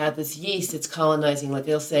when you have this yeast, it's colonizing. Like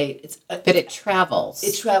they'll say, But it travels.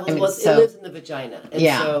 it travels. I mean, Well, so- it lives in the vagina, and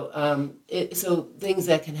Yeah. so things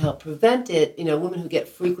that can help prevent it. Women who get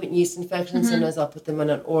frequent yeast infections, sometimes I'll put them on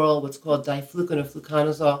an oral, what's called diflucan or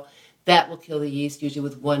fluconazole. That will kill the yeast, usually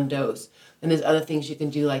with one dose. And there's other things you can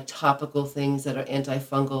do, like topical things that are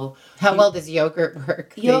antifungal. How well does yogurt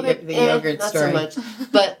work? The yogurt not story. so much.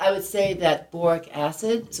 But I would say that boric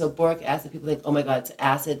acid. So boric acid, people think, oh my God, it's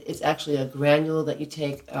acid. It's actually a granule that you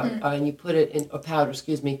take and you put it in, or powder,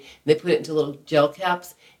 excuse me. And they put it into little gel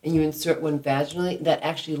caps and you insert one vaginally. That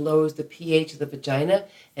actually lowers the pH of the vagina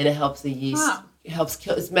and it helps the yeast. Wow. It helps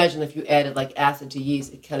kill. Imagine if you added like acid to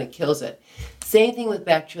yeast, it kind of kills it. Same thing with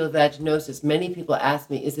bacterial vaginosis. Many people ask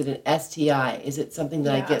me, is it an STI? Is it something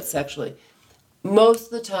that I get sexually? Most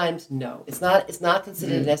of the times, no. It's not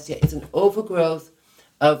considered an STI. It's an overgrowth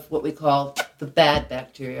of what we call the bad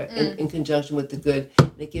bacteria in conjunction with the good.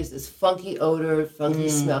 And it gives this funky odor, funky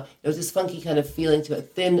smell. There's this funky kind of feeling to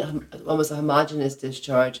it, thin, almost a homogeneous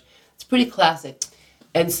discharge. It's pretty classic.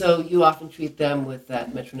 And so you often treat them with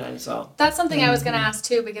that metronidazole. That's something I was going to ask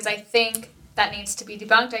too, because I think that needs to be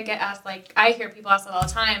debunked. I get asked, I hear people ask that all the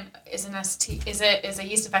time: is a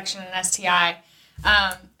yeast infection an STI?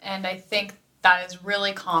 And I think that is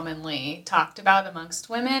really commonly talked about amongst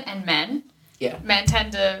women and men. Yeah. Men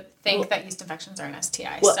tend to think that yeast infections are an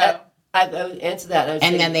STI. Well, so. I would answer that. I would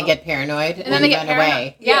And say, then they get paranoid And then they get run paranoid.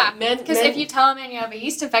 away. Yeah, Yeah, because men- if you tell a man you have a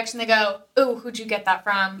yeast infection, they go, "Ooh, who'd you get that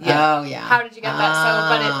from? Oh, yeah. How did you get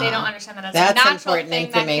that?" So, they don't understand that it's That's a natural important thing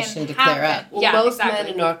information that to can clear happen. up. Well, Yeah, most exactly.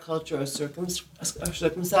 men in our culture are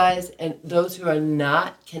circumcised, and those who are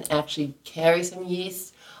not can actually carry some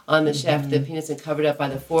yeast on the shaft of the penis and covered up by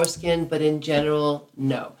the foreskin, but in general,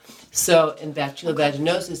 no. So in bacterial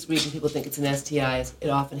vaginosis, the reason people think it's an STI is it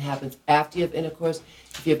often happens after you have intercourse.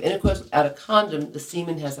 If you have intercourse without a condom, the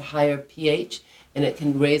semen has a higher pH, and it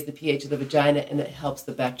can raise the pH of the vagina, and it helps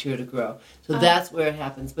the bacteria to grow. So that's where it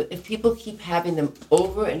happens. But if people keep having them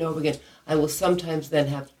over and over again, I will sometimes then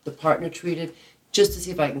have the partner treated just to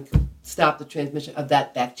see if I can stop the transmission of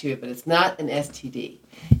that bacteria. But it's not an STD.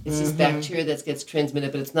 It's just bacteria that gets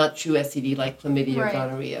transmitted, but it's not true STD like chlamydia or Right.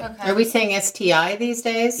 gonorrhea. Okay. Are we saying STI these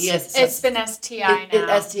days? Yes, It's been STI now.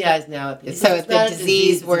 STIs now. It's So it's the not a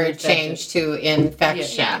disease it's an word infection. changed to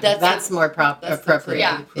infection. Yeah, that's that's more that's the appropriate.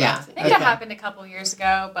 Yeah. correct Yeah. phrasing. I think it happened a couple years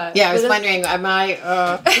ago, but Yeah, I was But that's- wondering, am I?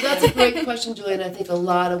 So that's a great question, Julie, and I think a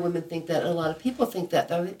lot of women think that, and a lot of people think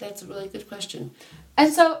that. I think that's a really good question.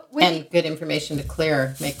 and so with And good information to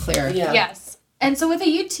make clear. Yeah. yes, and so with a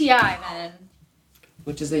UTI then,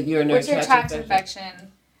 Which is a urinary which are tract infection.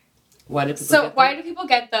 Why do people So get why them? do people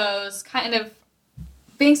get those? Kind of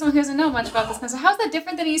being someone who doesn't know much about this, so how's that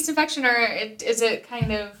different than a yeast infection, or is it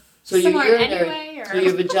kind of So your similar urinary, anyway? Or so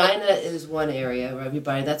your vagina is one area of your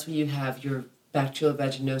body. That's where you have your bacterial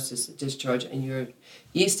vaginosis discharge and your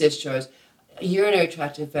yeast discharge. A urinary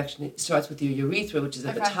tract infection starts with your urethra, which is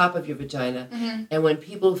at the Okay. top of your vagina. And when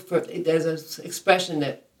people, there's an expression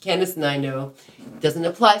that Candace and I know, doesn't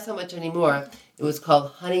apply so much anymore. It was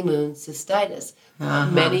called honeymoon cystitis.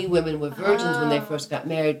 Many women were virgins when they first got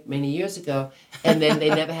married many years ago, and then they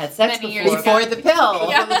never had sex Before the pill.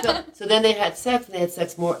 Yeah. So then they had sex, and they had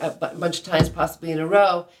sex a bunch of times, possibly in a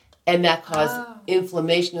row, and that caused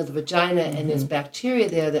inflammation of the vagina, and there's bacteria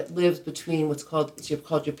there that lives between what's called your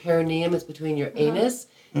perineum. It's between your anus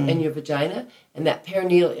and your vagina, and that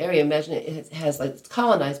perineal area, imagine it has like, it's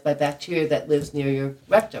colonized by bacteria that lives near your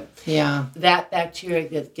rectum. Yeah. That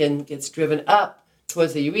bacteria gets driven up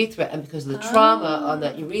towards the urethra, and because of the trauma on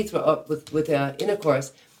that urethra with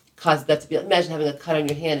intercourse, causes that to be. Imagine having a cut on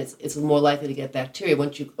your hand. It's more likely to get bacteria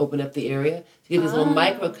once you open up the area. So you get these little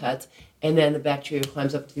micro cuts, and then the bacteria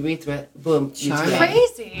climbs up to the urethra. Boom. Charming.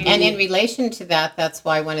 Crazy. And in relation to that, that's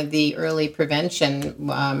why one of the early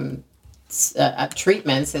prevention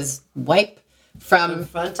treatments is wipe from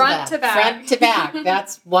front to back. front to back.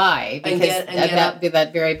 That's why, because And get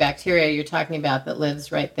that very bacteria you're talking about that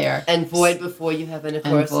lives right there. And void before you have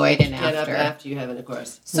intercourse. And void and get after. up after you have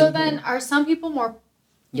intercourse. So then, are some people more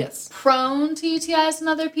Yes. prone to UTIs than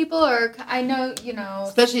other people? Or I know,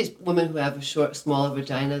 Especially women who have a smaller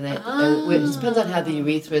vagina. And it depends on how the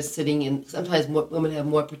urethra is sitting in. Sometimes women have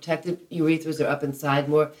more protective urethras. They're up inside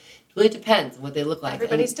more. It really depends on what they look like.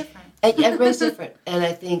 everybody's different. Everybody's different. And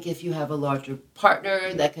I think if you have a larger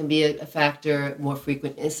partner, that can be a factor. More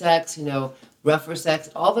frequent sex, rougher sex.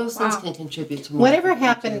 All those things can contribute to more. Whatever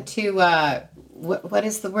happened to, what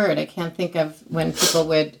is the word? I can't think of when people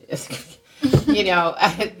would...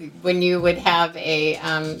 when you would have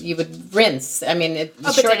you would rinse. I mean,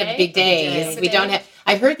 short of bidets, we don't have.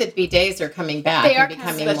 I heard that bidets are coming back They are and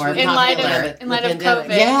becoming coming more back. popular. In light of pandemic.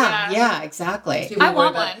 COVID. Yeah, exactly. People I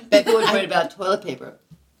want worry about- one. People were worried about toilet paper.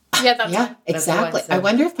 Yeah, that's Yeah, right. exactly. That's why I I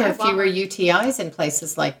wonder if there are I want fewer one. UTIs in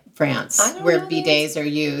places like France I don't where know. bidets are I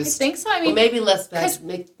used. think so. I Well, mean, maybe less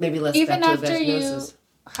even bacterial after you vaginosis.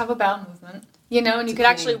 have a bowel movement, and you could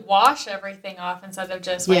actually wash everything off instead of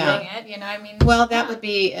just Yeah. wiping it. I mean, Well, that would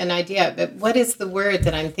be an idea. But what is the word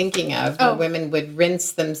that I'm thinking of? Where women would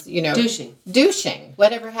rinse them, Douching. Douching.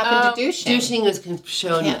 Whatever happened to douching? Douching is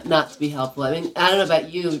shown Yeah. not to be helpful. I mean, I don't know about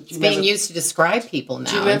you. It's being used to describe people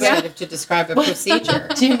now remember- instead of to describe a procedure.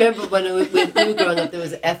 Do you remember when we were growing up, there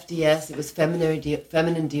was FDS, it was feminine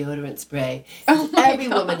deodorant spray. Every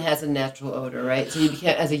woman has a natural odor, right? So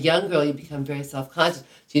as a young girl, you become very self-conscious.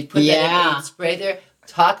 So you'd put that Yeah. in spray there.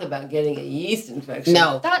 Talk about getting a yeast infection.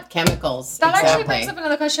 No, That- chemicals. that exactly. actually brings up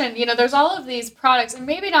another question. There's all of these products, and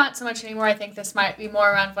maybe not so much anymore. I think this might be more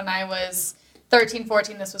around when I was 13,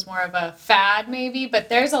 14. This was more of a fad, maybe. But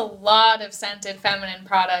there's a lot of scented feminine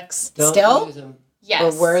products. Don't Still? use them.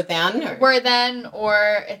 Yes. Or were then? Or? Were then,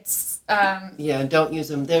 or it's. Yeah, don't use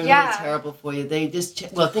them. They're Yeah. really terrible for you. They just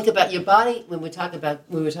think about your body. When we were talking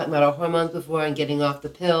about our hormones before and getting off the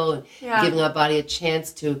pill and Yeah. giving our body a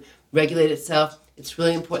chance to regulate itself. It's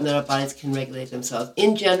really important that our bodies can regulate themselves.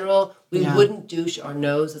 In general, we wouldn't douche our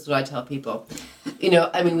nose. That's what I tell people. We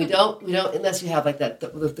don't unless you have like that the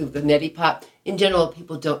neti pot. In general,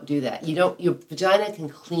 people don't do that. Your vagina can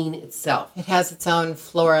clean itself. It has its own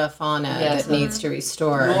flora, fauna Yes. that needs to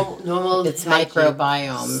restore Normal its hygiene.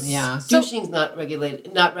 microbiome. Yeah. Douching's not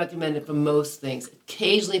recommended for most things.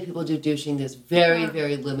 Occasionally, people do douching. There's very,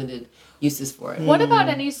 very limited uses for it. What about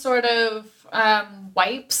any sort of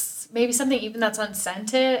wipes? Maybe something even that's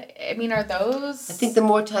unscented. I mean, are those? I think the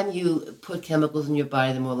more time you put chemicals in your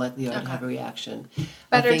body, the more likely you are to have a reaction.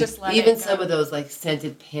 Better I think just let even it go. some of those like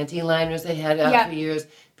scented panty liners they had out Yeah. for years.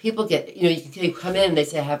 People get, you can come in and they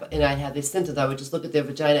say, I have these symptoms. I would just look at their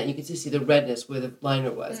vagina and you can just see the redness where the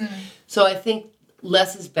liner was. So I think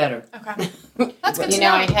less is better. Okay. That's good to You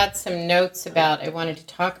know, know. I had some notes I wanted to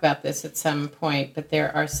talk about this at some point, but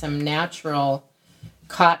there are some natural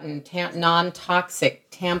cotton, non-toxic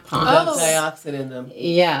tampons. Oh. Dioxin in them.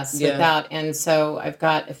 Yes, Yeah. and so I've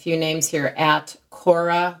got a few names here at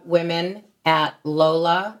Cora Women, at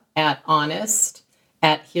Lola, at Honest,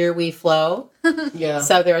 at Here We Flow. Yeah.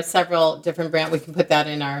 So there are several different brands. We can put that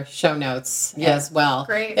in our show notes as well.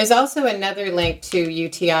 Great. There's also another link to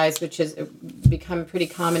UTIs, which has become pretty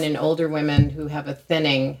common in older women who have a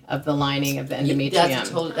thinning of the lining of the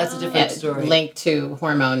endometrium. That's a different story. Linked to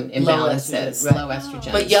hormone imbalances, estrogen, right. low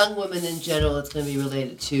estrogen. But young women in general, it's going to be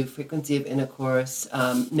related to frequency of intercourse,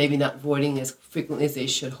 maybe not voiding as frequently as they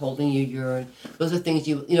should, holding your urine. Those are things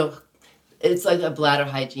it's like a bladder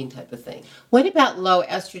hygiene type of thing. What about low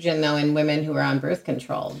estrogen though in women who are on birth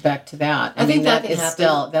control? Back to that. I think that that can is happen.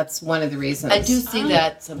 still that's one of the reasons. I do see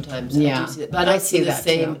that sometimes. Yeah. I do see that. But I don't see the that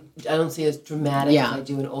same. I don't see it as dramatic Yeah. as I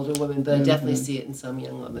do in older women, but I definitely see it in some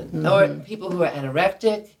young women. Or people who are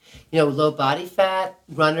anorectic, low body fat,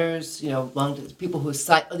 runners, people who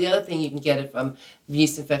cycle. The other thing you can get it from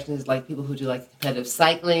yeast infections is like people who do like competitive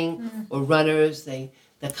cycling or runners.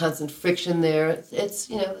 That constant friction there. It's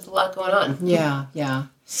there's a lot going on. Yeah.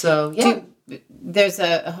 So yeah. There's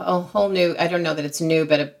a whole new, I don't know that it's new,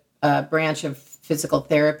 but a branch of physical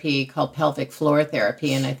therapy called pelvic floor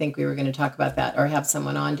therapy. And I think we were going to talk about that or have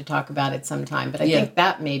someone on to talk about it sometime. But I think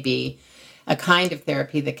that may be a kind of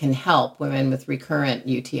therapy that can help women with recurrent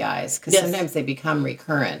UTIs because sometimes they become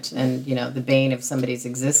recurrent and, the bane of somebody's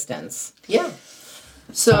existence. Yeah.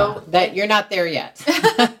 So that you're not there yet.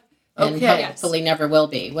 And okay. hopefully never will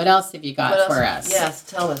be. What else have you got for us? Yes,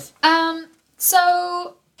 tell us.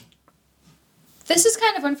 So this is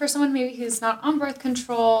kind of one for someone maybe who's not on birth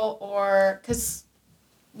control or because,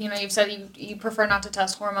 you've said you prefer not to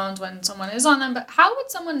test hormones when someone is on them, but how would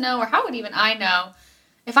someone know or how would even I know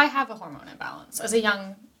if I have a hormone imbalance as a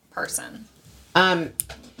young person? I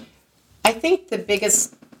think the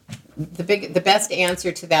best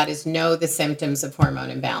answer to that is know the symptoms of hormone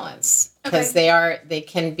imbalance because they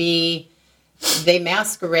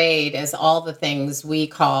masquerade as all the things we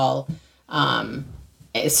call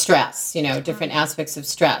stress, different aspects of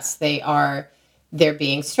stress. They're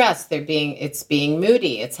being stressed. It's being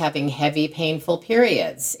moody. It's having heavy, painful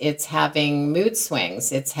periods. It's having mood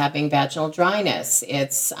swings. It's having vaginal dryness.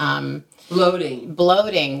 It's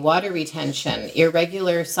bloating, water retention,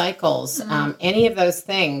 irregular cycles. Any of those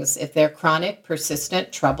things, if they're chronic,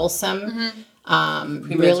 persistent, troublesome,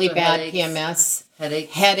 really bad PMS,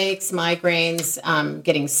 headaches, migraines,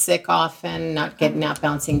 getting sick often, not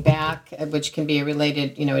bouncing back, which can be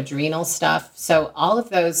related, adrenal stuff. So all of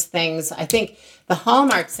those things, I think the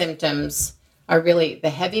hallmark symptoms are really the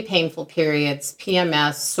heavy, painful periods,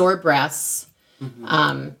 PMS, sore breasts,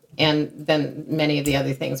 and then many of the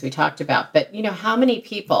other things we talked about. But, how many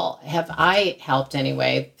people have I helped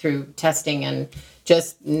anyway through testing and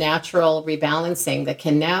just natural rebalancing that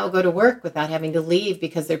can now go to work without having to leave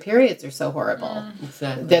because their periods are so horrible.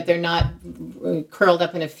 Exactly. That they're not curled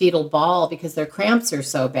up in a fetal ball because their cramps are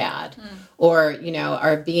so bad. Or,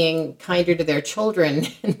 are being kinder to their children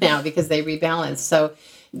now because they rebalance. So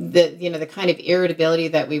the kind of irritability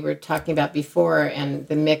that we were talking about before and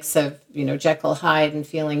the mix of, Jekyll Hyde and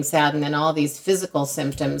feeling sad and then all these physical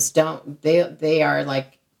symptoms they are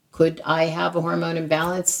like, could I have a hormone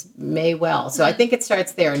imbalance? May well. So I think it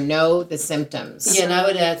starts there. Know the symptoms. Yeah, and I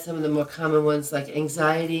would add some of the more common ones like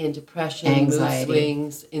anxiety and depression, mood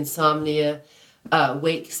swings, insomnia,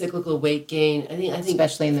 cyclical weight gain. I think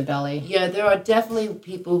especially in the belly. Yeah, there are definitely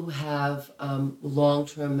people who have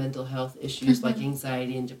long-term mental health issues like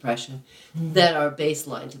anxiety and depression that are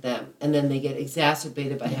baseline to them, and then they get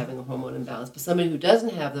exacerbated by having a hormone imbalance. But somebody who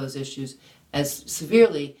doesn't have those issues as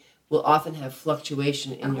severely will often have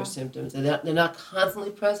fluctuation in your symptoms. And they're not constantly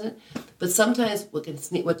present, but sometimes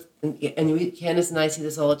Candace and I see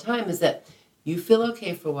this all the time, is that you feel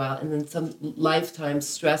okay for a while, and then some lifetime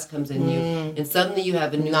stress comes in you, and suddenly you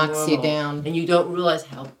have a new knocks normal, you down, and you don't realize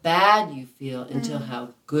how bad you feel until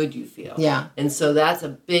how good you feel. Yeah, and so that's a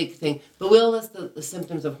big thing. But we'll list the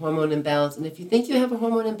symptoms of hormone imbalance, and if you think you have a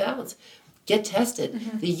hormone imbalance, get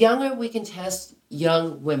tested. The younger we can test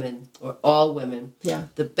young women or all women,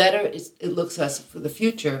 the better it looks us for the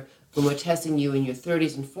future when we're testing you in your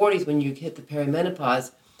 30s and 40s when you hit the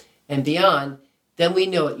perimenopause and beyond. Then we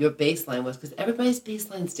know what your baseline was because everybody's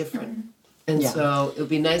baseline is different, and so it would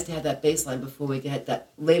be nice to have that baseline before we get that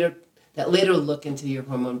later look into your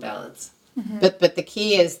hormone balance. But the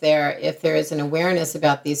key is if there is an awareness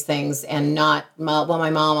about these things and not my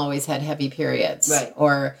mom always had heavy periods, right,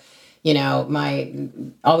 or my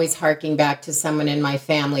always harking back to someone in my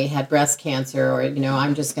family had breast cancer, or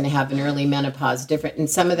I'm just going to have an early menopause. Different, and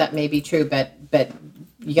some of that may be true, but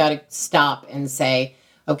you got to stop and say,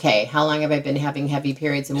 okay, how long have I been having heavy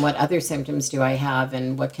periods, and what other symptoms do I have,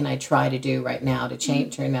 and what can I try to do right now to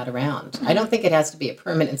turn that around? I don't think it has to be a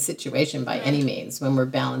permanent situation by any means when we're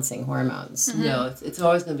balancing hormones. No, it's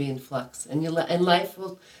always going to be in flux, and life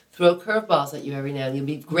will throw curveballs at you every now and then. You'll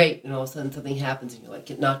be great, and all of a sudden something happens, and you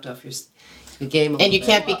get knocked off your game. And you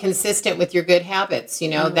can't be consistent with your good habits.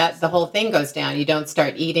 That the whole thing goes down. You don't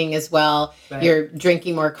start eating as well. Right. You're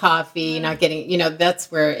drinking more coffee. Not getting.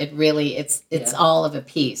 That's where it really. It's all of a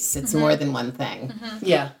piece. It's more than one thing.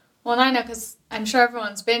 Yeah. Well, and I know because I'm sure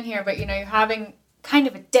everyone's been here, but you're having kind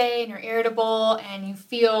of a day and you're irritable and you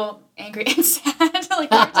feel angry and sad,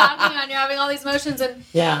 like you're talking and you're having all these emotions. And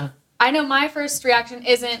Yeah. I know my first reaction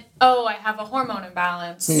isn't, oh, I have a hormone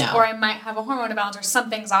imbalance. No. Or I might have a hormone imbalance or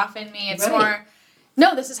something's off in me. It's Right. more,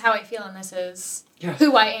 no, this is how I feel and this is Yeah.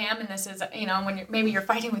 who I am. And this is, you know, when maybe you're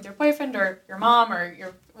fighting with your boyfriend or your mom or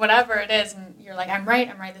your whatever it is. And you're like, I'm right,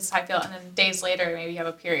 this is how I feel. And then days later, maybe you have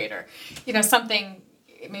a period or, you know, something,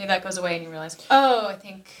 maybe that goes away and you realize, oh, I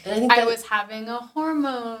think I was having a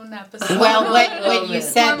hormone episode. Well, what you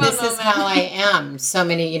said, Hormone this is moment. how I am. So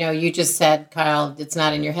many, you know, you just said, Kyle, it's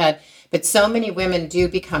not in your head. But so many women do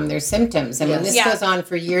become their symptoms. And when Yes. this Yeah. goes on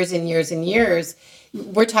for years and years and years,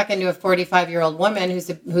 we're talking to a 45-year-old woman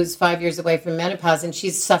who's 5 years away from menopause, and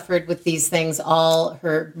she's suffered with these things all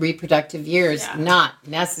her reproductive years. Yeah. Not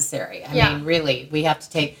necessary. I Yeah. mean, really, we have to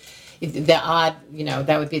take the odd, you know,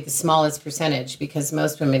 that would be the smallest percentage because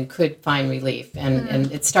most women could find relief.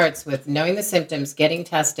 And it starts with knowing the symptoms, getting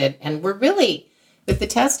tested. And we're really, with the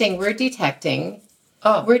testing, we're detecting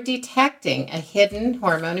a hidden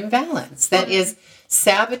hormone imbalance that is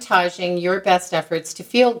sabotaging your best efforts to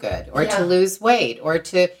feel good or to lose weight or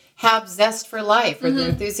to have zest for life or the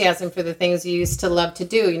enthusiasm for the things you used to love to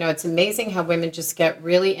do. You know, it's amazing how women just get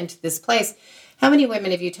really into this place. How many women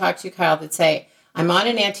have you talked to, Kyle, that say, I'm on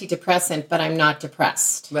an antidepressant, but I'm not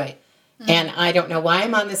depressed. Right. And I don't know why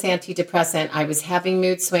I'm on this antidepressant. I was having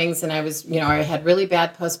mood swings and I was, you know, I had really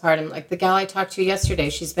bad postpartum. Like the gal I talked to yesterday,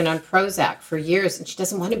 she's been on Prozac for years and she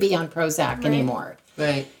doesn't want to be on Prozac anymore.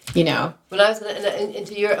 Right. You know? But I was going to, and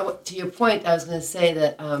to your point, I was going to say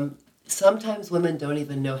that sometimes women don't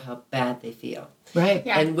even know how bad they feel. Right.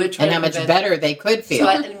 Yeah. And we're trying And how to much prevent- better they could feel. So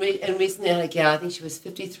and recently I had a gal, I think she was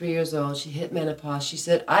 53 years old. She hit menopause. She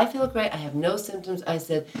said, I feel great. I have no symptoms. I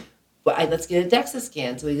said, well, let's get a DEXA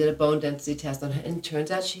scan. So we did a bone density test on her. And it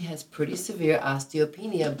turns out she has pretty severe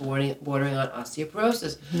osteopenia bordering on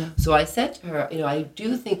osteoporosis. Yeah. So I said to her, you know, I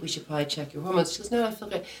do think we should probably check your hormones. She goes, no, I feel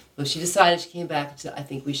great. Well, she decided, she came back and said, I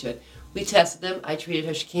think we should. We tested them. I treated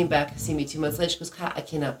her. She came back to see me 2 months later. She goes, Kyle, I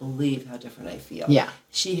cannot believe how different I feel. Yeah.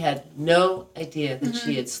 She had no idea that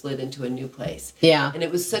she had slid into a new place. Yeah. And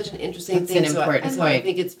it was such an interesting That's thing. an important so I point.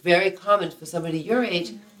 think it's very common for somebody your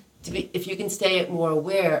age to be, if you can stay more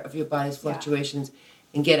aware of your body's fluctuations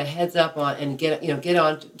and get a heads up on and get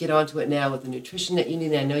onto it now with the nutrition that you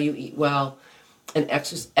need. And I know you eat well, and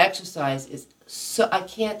exercise is so. I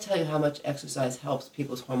can't tell you how much exercise helps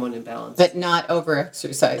people's hormone imbalance. But not over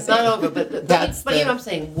exercising. It's not over, but That's but you know what I'm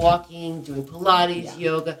saying, walking, doing Pilates,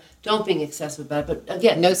 yoga, don't being excessive about it. But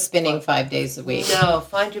again, No spinning 5 days a week. no,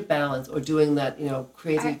 find your balance, or doing that, you know,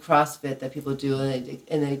 crazy CrossFit that people do,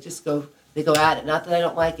 and they just go at it. Not that I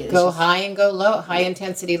don't like it. It's Go just high and go low. High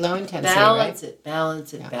intensity, low intensity. balance right? it,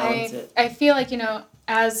 balance it. I feel like, you know,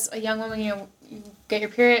 as a young woman, you know, you get your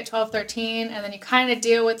period at 12, 13, and then you kind of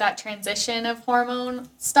deal with that transition of hormone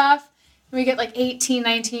stuff. When you get like 18,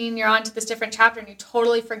 19, you're on to this different chapter and you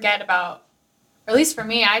totally forget about, or at least for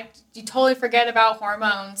me, you totally forget about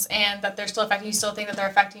hormones and that they're still affecting you. You still think that they're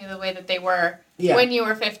affecting you the way that they were when you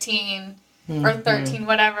were 15 or 13,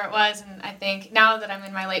 whatever it was. And I think now that I'm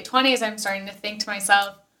in my late 20s, I'm starting to think to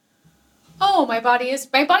myself, oh, my body's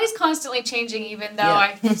constantly changing, even though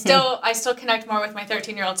I still connect more with my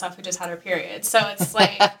 13-year-old self who just had her period. So it's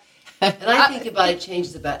like, And I think your body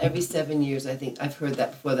changes about every 7 years. I think I've heard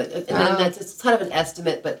that before. And that's it's kind of an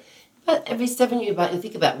estimate, but every 7 years, you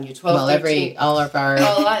think about when you're 12, Well, 13, all of our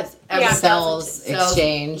our lives, every cells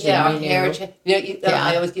exchange. yeah, our and hair renew. change. You know,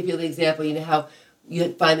 I always give you the example. You know how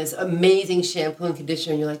you find this amazing shampoo and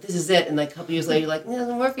conditioner, and you're like, this is it. And like a couple years later, you're like, it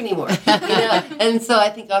doesn't work anymore. You know? And so I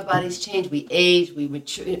think our bodies change. We age, we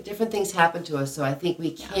mature. Different things happen to us. So I think we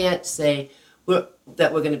can't say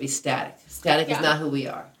that we're going to be static. Static is not who we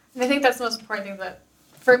are. and I think that's the most important thing that,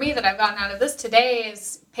 for me, that I've gotten out of this today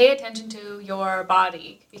is pay attention to your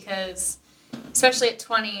body, because especially at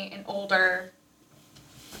 20 and older,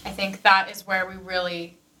 I think that is where we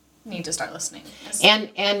really need to start listening.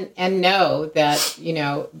 And know that, you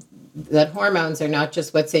know, that hormones are not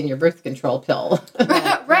just what's in your birth control pill.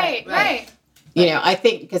 Right. You know, I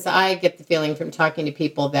think, because I get the feeling from talking to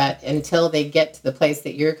people that until they get to the place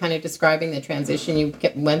that you're kind of describing, the transition you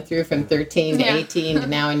went through from 13 to 18 to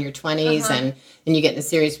now in your 20s, and then you get in a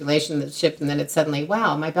serious relationship, and then it's suddenly,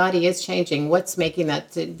 wow, my body is changing. What's making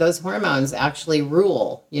those hormones actually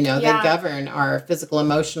rule? You know, they govern our physical,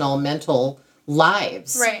 emotional, mental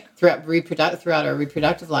lives throughout our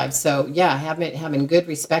reproductive lives. So yeah, having good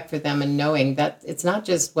respect for them and knowing that it's not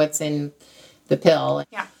just what's in the pill.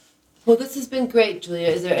 Yeah. Well, this has been great, Julia.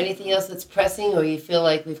 Is there anything else that's pressing, or you feel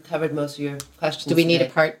like we've covered most of your questions? Do we need a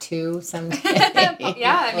today? part 2 someday?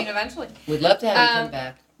 Yeah, I mean, eventually. We'd love to have you come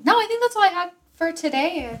back. No, I think that's all I had for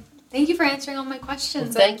today. Thank you for answering all my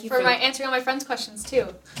questions. Well, thank and you for for- answering all my friends' questions too.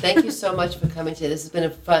 Thank you so much for coming today. This has been a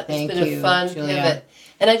fun. Thank it's been you, a fun Julia. pivot.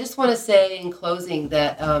 And I just want to say in closing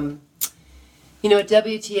that, at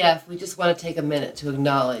WTF, we just want to take a minute to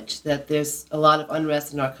acknowledge that there's a lot of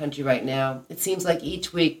unrest in our country right now. It seems like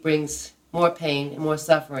each week brings more pain and more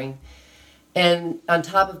suffering. And on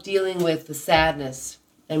top of dealing with the sadness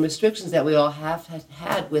and restrictions that we all have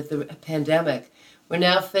had with the pandemic, we're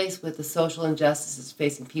now faced with the social injustices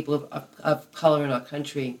facing people of color in our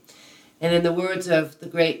country. And in the words of the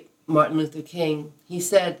great Martin Luther King, he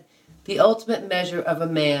said, "The ultimate measure of a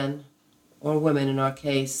man, or woman in our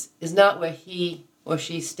case, is not where he or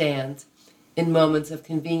she stands in moments of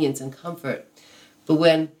convenience and comfort, but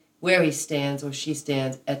where he stands or she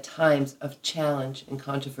stands at times of challenge and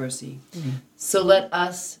controversy." So let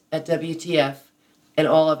us at WTF and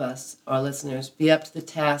all of us, our listeners, be up to the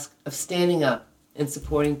task of standing up and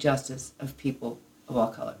supporting justice of people of all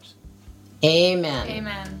colors. Amen.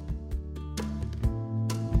 Amen.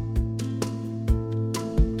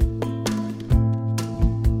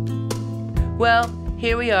 Well,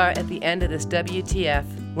 here we are at the end of this WTF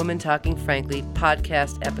Women Talking Frankly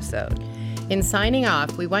podcast episode. In signing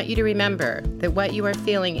off, we want you to remember that what you are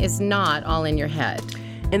feeling is not all in your head.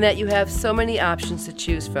 And that you have so many options to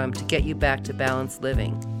choose from to get you back to balanced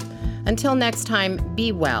living. Until next time,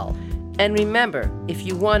 be well. And remember, if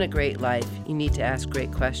you want a great life, you need to ask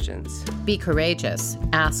great questions. Be courageous.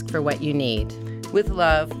 Ask for what you need. With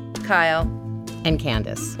love, Kyle And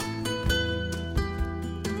Candace.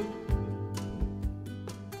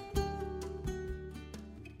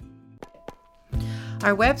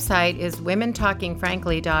 Our website is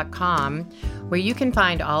womentalkingfrankly.com, where you can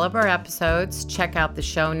find all of our episodes, check out the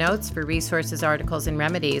show notes for resources, articles, and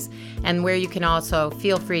remedies, and where you can also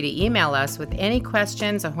feel free to email us with any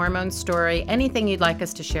questions, a hormone story, anything you'd like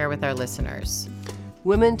us to share with our listeners.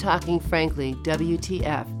 Women Talking Frankly,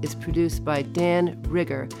 WTF, is produced by Dan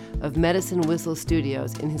Rigger of Medicine Whistle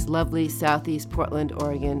Studios in his lovely Southeast Portland,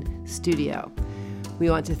 Oregon studio. We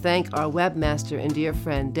want to thank our webmaster and dear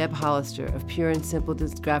friend, Deb Hollister of Pure and Simple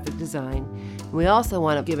Graphic Design. And we also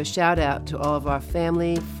want to give a shout out to all of our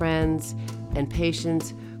family, friends, and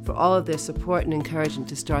patients for all of their support and encouragement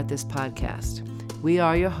to start this podcast. We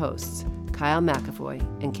are your hosts, Kyle McAvoy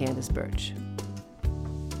and Candace Birch.